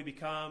further we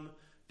become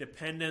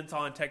dependent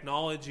on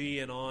technology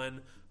and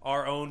on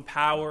our own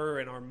power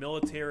and our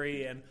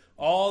military and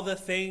all the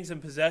things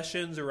and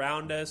possessions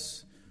around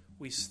us,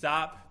 we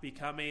stop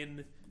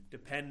becoming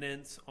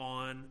dependent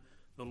on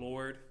the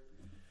Lord.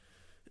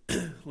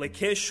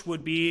 Lachish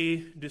would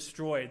be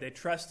destroyed. They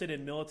trusted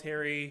in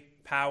military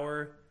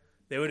power.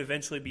 They would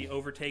eventually be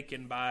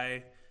overtaken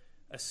by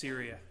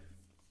Assyria.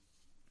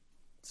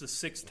 It's the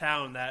sixth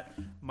town that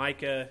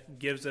Micah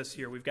gives us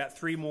here. We've got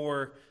three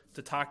more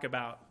to talk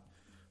about.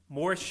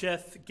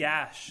 Moresheth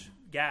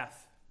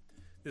Gath.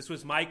 This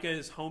was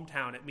Micah's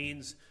hometown. It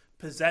means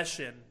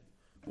possession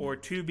or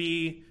to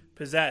be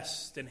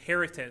possessed,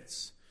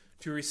 inheritance,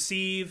 to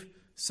receive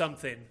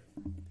something.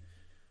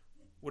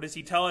 What does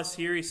he tell us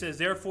here? He says,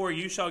 therefore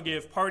you shall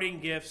give parting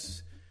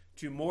gifts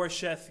to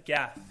Moresheth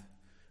Gath.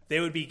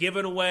 They would be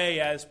given away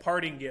as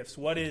parting gifts.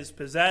 What is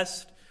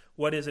possessed,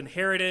 what is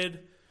inherited,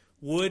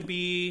 would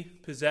be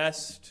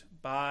possessed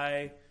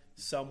by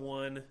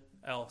someone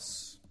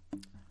else.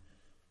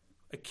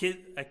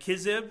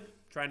 Akizib,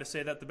 trying to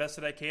say that the best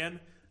that I can.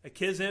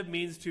 Akizib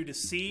means to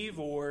deceive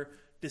or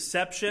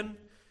deception.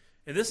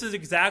 And this is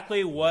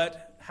exactly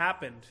what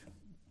happened.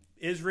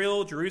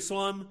 Israel,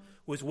 Jerusalem,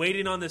 was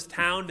waiting on this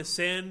town to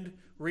send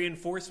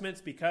reinforcements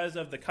because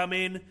of the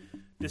coming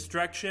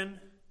destruction.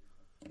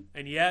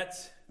 And yet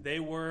they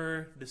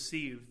were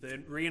deceived.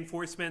 The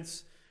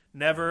reinforcements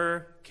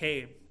never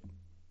came.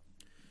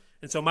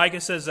 And so Micah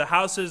says the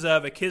houses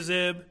of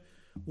Akizib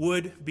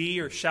would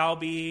be or shall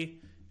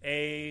be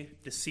a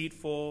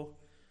deceitful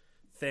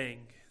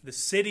thing. The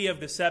city of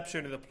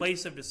deception or the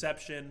place of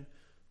deception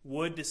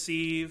would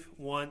deceive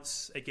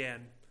once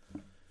again.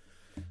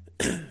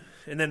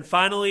 And then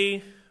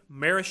finally,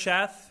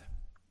 Maresheth.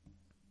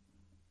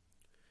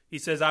 He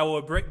says, I will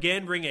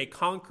again bring a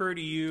conqueror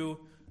to you,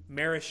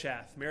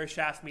 Maresheth.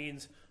 Maresheth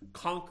means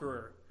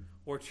conqueror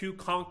or to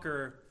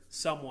conquer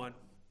someone.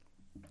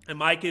 And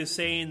Micah is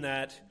saying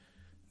that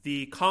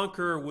the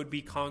conqueror would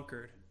be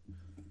conquered.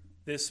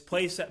 This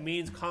place that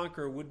means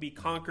conquer would be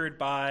conquered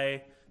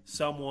by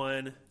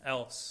someone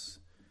else.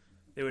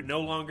 They would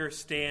no longer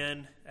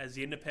stand as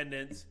the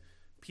independent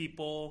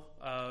people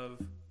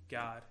of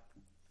God.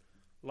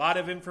 A lot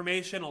of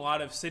information, a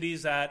lot of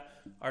cities that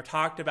are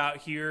talked about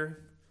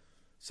here.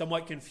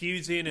 Somewhat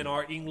confusing in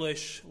our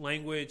English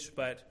language,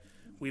 but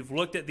we've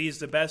looked at these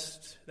the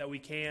best that we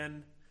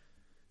can.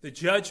 The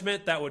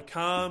judgment that would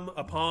come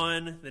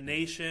upon the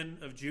nation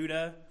of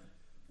Judah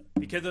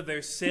because of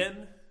their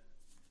sin,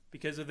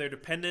 because of their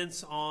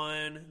dependence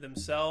on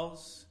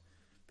themselves,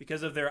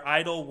 because of their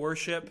idol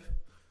worship,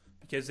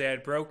 because they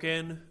had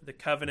broken the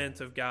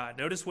covenant of God.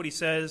 Notice what he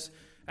says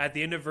at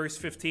the end of verse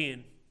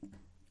 15.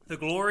 The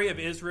glory of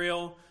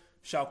Israel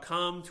shall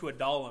come to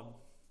Adullam.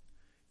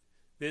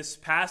 This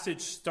passage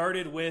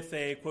started with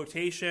a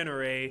quotation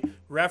or a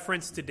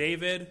reference to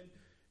David,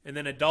 and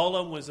then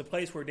Adullam was the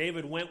place where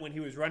David went when he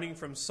was running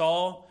from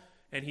Saul,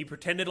 and he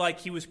pretended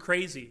like he was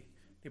crazy.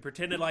 He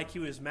pretended like he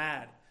was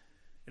mad.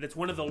 And it's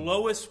one of the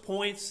lowest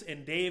points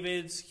in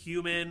David's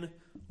human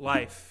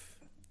life.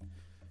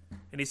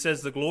 And he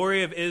says, the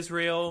glory of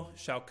Israel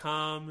shall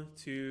come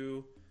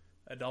to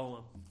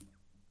Adullam.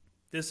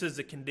 This is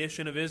the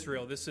condition of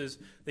Israel. This is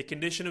the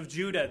condition of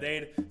Judah. They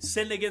had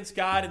sinned against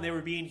God and they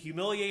were being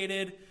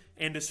humiliated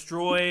and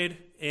destroyed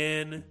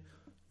in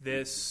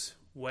this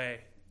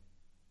way.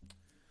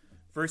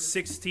 Verse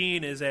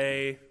 16 is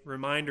a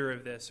reminder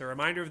of this, a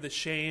reminder of the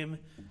shame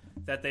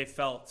that they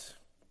felt.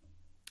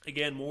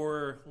 Again,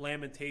 more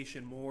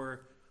lamentation,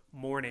 more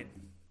mourning.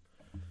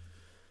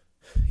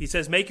 He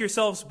says, make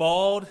yourselves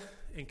bald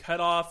and cut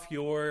off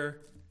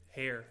your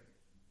hair.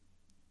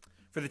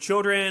 For the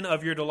children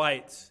of your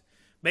delights,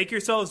 make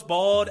yourselves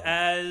bald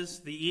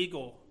as the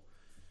eagle,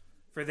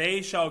 for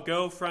they shall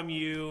go from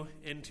you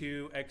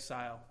into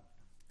exile.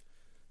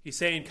 He's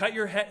saying, cut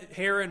your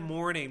hair in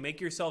mourning, make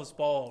yourselves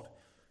bald.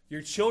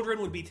 Your children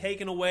would be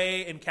taken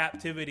away in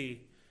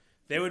captivity.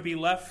 They would be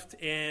left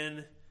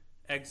in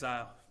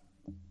exile.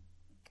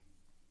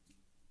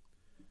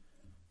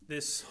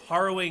 This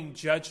harrowing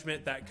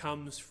judgment that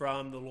comes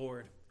from the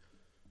Lord.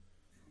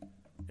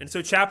 And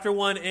so chapter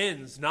 1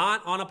 ends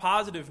not on a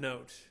positive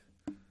note,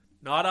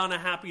 not on a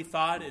happy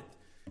thought.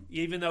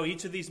 Even though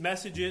each of these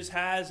messages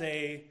has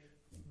a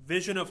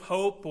vision of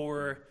hope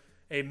or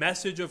a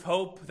message of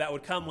hope that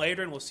would come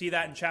later, and we'll see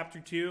that in chapter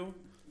 2.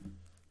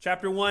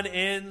 Chapter 1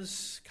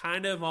 ends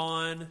kind of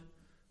on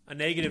a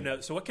negative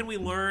note. So what can we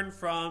learn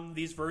from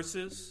these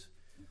verses?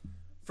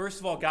 First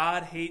of all,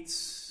 God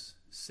hates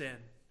sin.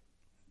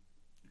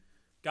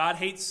 God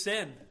hates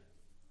sin.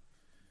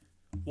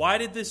 Why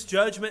did this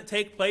judgment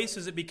take place?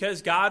 Is it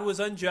because God was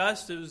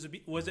unjust?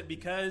 Was it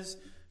because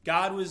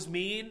God was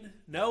mean?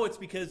 No, it's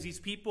because these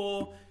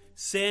people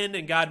sinned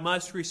and God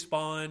must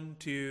respond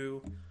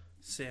to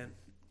sin.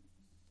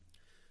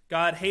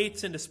 God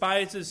hates and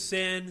despises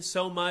sin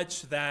so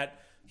much that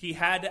he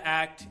had to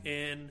act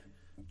in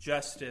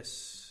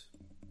justice.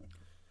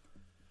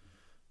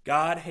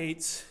 God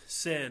hates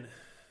sin.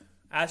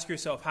 Ask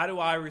yourself, how do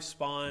I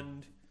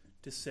respond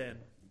to sin?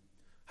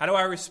 How do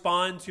I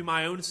respond to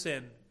my own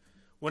sin?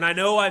 When I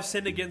know I've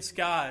sinned against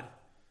God,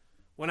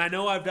 when I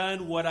know I've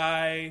done what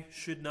I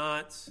should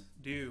not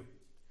do,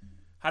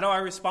 how do I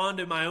respond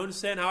to my own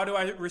sin? How do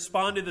I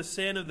respond to the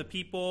sin of the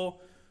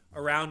people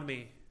around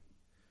me?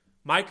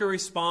 Micah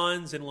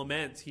responds in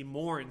lament. He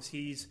mourns.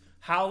 He's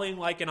howling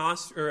like an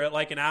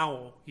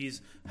owl.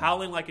 He's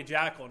howling like a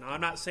jackal. Now, I'm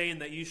not saying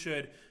that you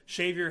should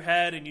shave your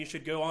head and you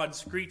should go on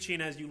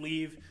screeching as you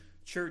leave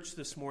church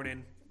this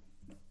morning.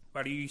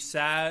 But are you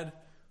sad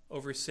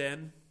over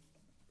sin?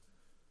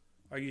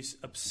 Are you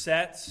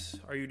upset?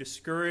 Are you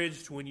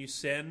discouraged when you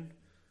sin?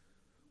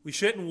 We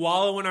shouldn't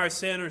wallow in our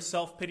sin or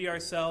self-pity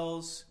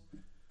ourselves,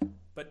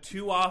 but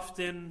too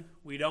often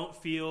we don't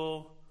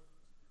feel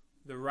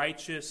the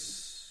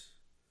righteous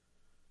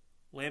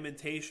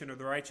lamentation or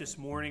the righteous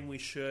mourning we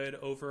should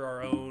over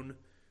our own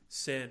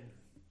sin.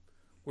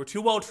 We're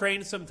too well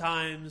trained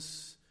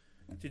sometimes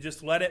to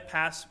just let it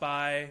pass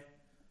by,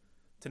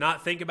 to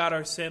not think about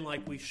our sin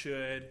like we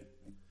should,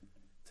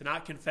 to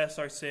not confess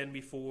our sin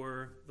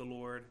before the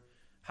Lord.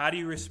 How do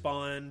you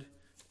respond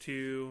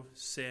to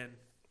sin?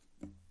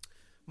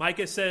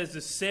 Micah says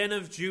the sin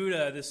of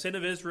Judah, the sin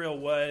of Israel,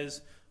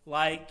 was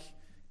like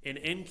an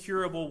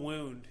incurable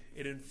wound.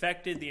 It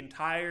infected the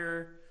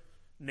entire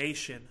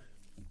nation.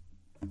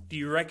 Do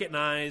you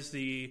recognize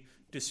the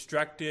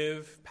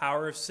destructive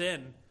power of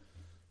sin?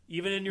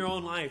 Even in your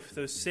own life,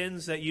 those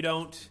sins that you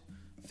don't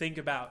think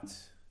about,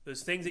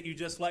 those things that you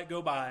just let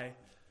go by,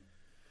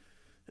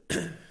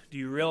 do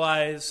you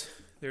realize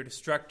their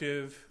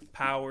destructive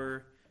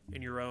power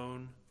in your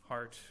own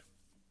heart?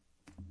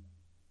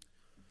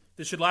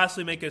 This should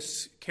lastly make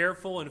us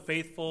careful and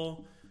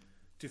faithful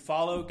to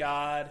follow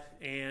God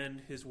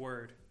and His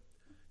Word.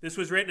 This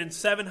was written in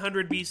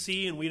 700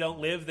 BC, and we don't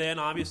live then,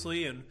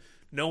 obviously, and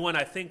no one,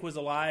 I think, was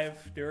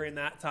alive during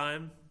that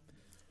time.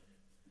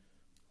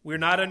 We're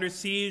not under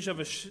siege of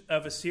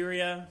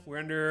Assyria. We're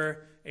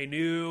under a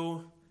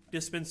new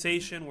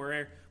dispensation.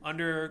 We're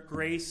under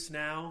grace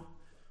now.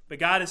 But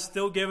God has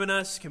still given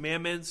us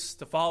commandments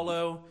to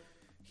follow.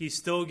 He's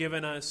still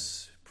given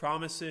us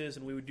promises,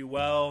 and we would do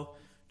well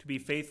to be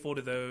faithful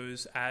to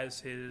those as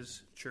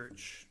His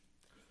church.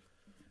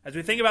 As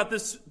we think about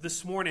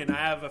this morning, I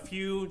have a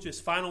few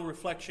just final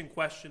reflection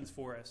questions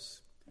for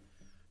us.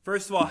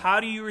 First of all,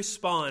 how do you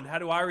respond? How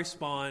do I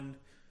respond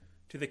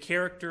to the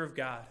character of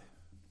God?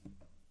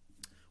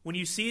 When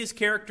you see His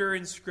character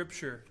in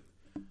Scripture,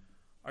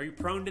 are you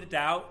prone to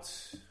doubt?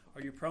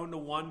 Are you prone to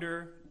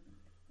wonder?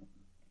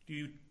 Do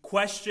you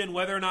question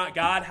whether or not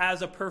God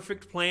has a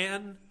perfect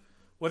plan?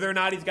 Whether or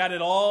not He's got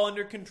it all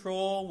under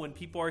control when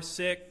people are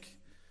sick?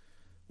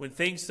 When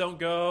things don't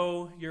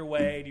go your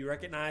way, do you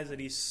recognize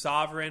that he's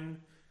sovereign,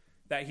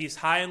 that he's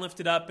high and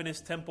lifted up in his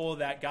temple,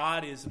 that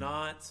God is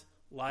not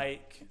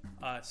like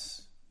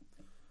us?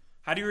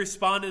 How do you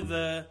respond to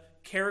the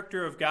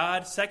character of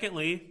God?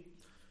 Secondly,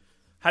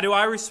 how do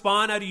I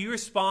respond? How do you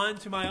respond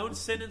to my own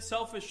sin and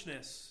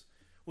selfishness?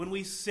 When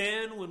we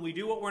sin, when we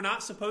do what we're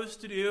not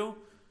supposed to do,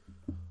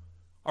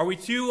 are we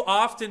too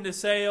often to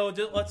say, oh,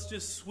 let's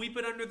just sweep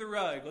it under the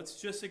rug, let's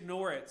just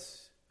ignore it?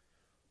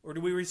 Or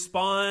do we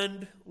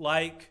respond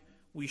like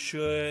we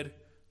should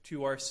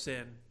to our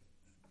sin?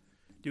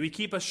 Do we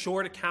keep a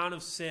short account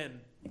of sin?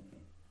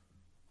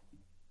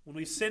 When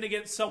we sin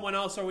against someone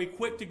else, are we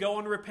quick to go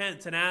and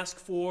repent and ask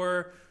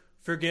for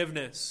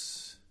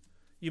forgiveness?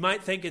 You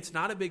might think it's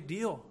not a big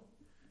deal.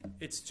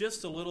 It's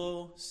just a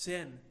little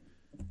sin.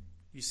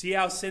 You see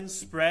how sin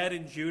spread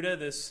in Judah,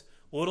 this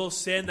little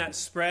sin that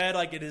spread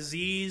like a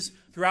disease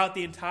throughout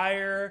the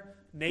entire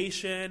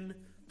nation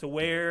to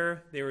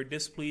where they were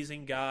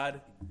displeasing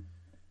God.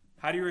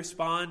 How do you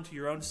respond to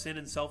your own sin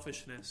and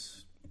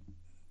selfishness?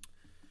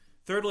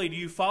 Thirdly, do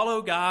you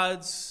follow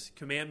God's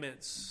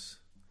commandments?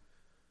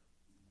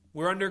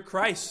 We're under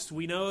Christ.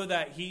 We know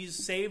that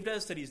he's saved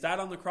us, that he's died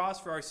on the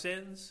cross for our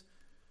sins.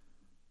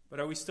 But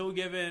are we still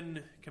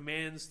given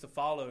commands to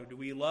follow? Do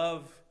we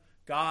love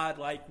God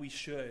like we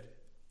should?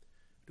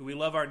 Do we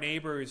love our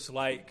neighbors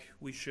like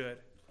we should?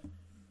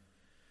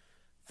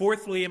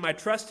 Fourthly, am I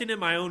trusting in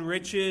my own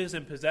riches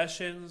and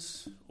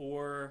possessions,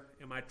 or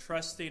am I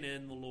trusting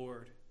in the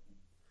Lord?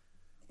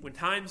 When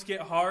times get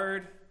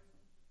hard,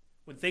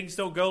 when things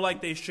don't go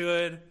like they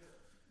should,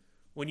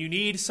 when you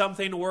need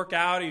something to work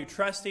out, are you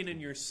trusting in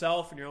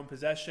yourself and your own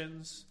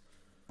possessions,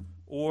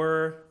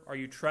 or are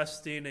you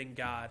trusting in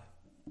God?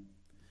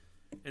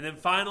 And then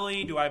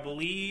finally, do I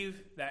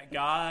believe that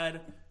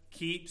God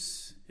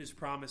keeps his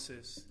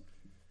promises?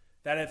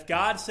 That if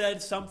God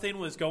said something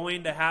was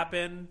going to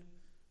happen,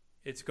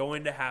 it's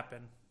going to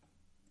happen.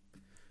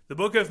 The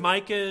book of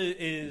Micah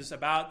is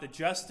about the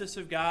justice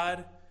of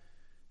God.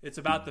 It's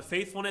about the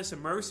faithfulness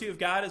and mercy of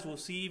God, as we'll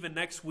see even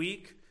next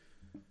week.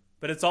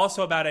 But it's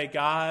also about a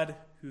God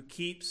who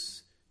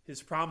keeps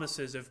his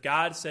promises. If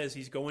God says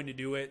he's going to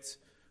do it,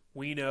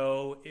 we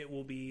know it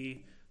will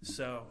be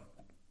so.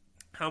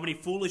 How many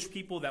foolish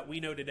people that we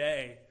know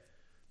today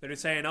that are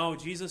saying, oh,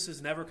 Jesus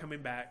is never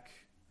coming back.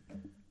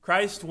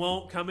 Christ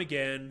won't come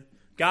again.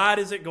 God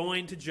isn't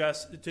going to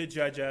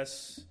judge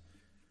us.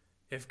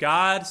 If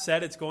God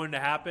said it's going to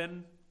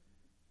happen,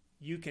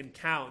 you can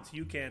count,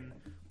 you can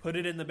put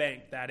it in the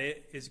bank that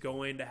it is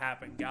going to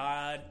happen.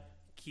 God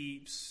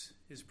keeps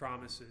his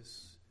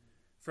promises.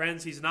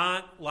 Friends, he's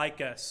not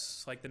like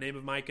us, like the name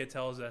of Micah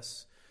tells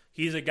us.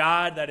 He's a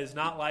God that is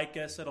not like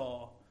us at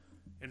all.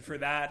 And for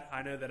that,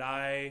 I know that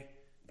I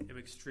am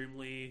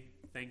extremely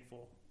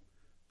thankful.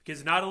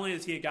 Because not only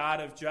is he a God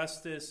of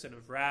justice and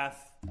of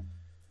wrath,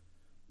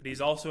 but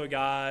he's also a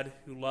God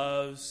who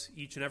loves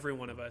each and every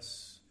one of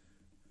us.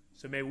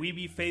 So may we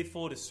be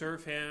faithful to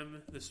serve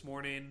him this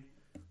morning,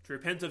 to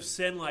repent of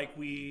sin like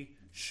we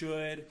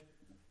should,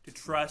 to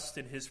trust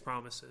in his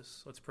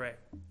promises. Let's pray.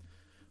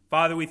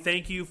 Father, we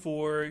thank you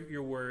for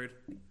your word.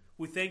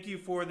 We thank you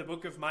for the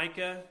book of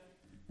Micah,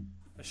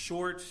 a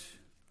short,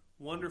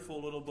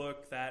 wonderful little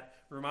book that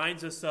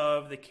reminds us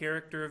of the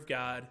character of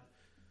God.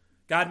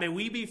 God, may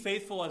we be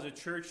faithful as a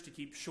church to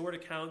keep short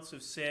accounts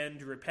of sin,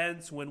 to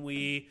repent when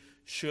we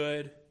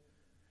should.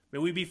 May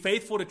we be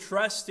faithful to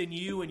trust in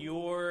you and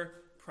your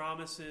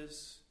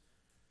promises,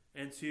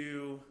 and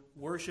to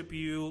worship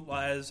you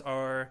as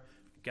our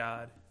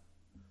God.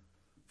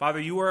 Father,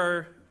 you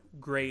are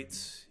great.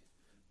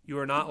 You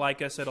are not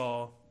like us at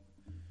all.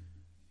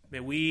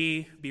 May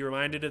we be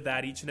reminded of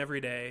that each and every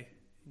day.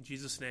 In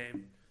Jesus'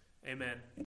 name, amen.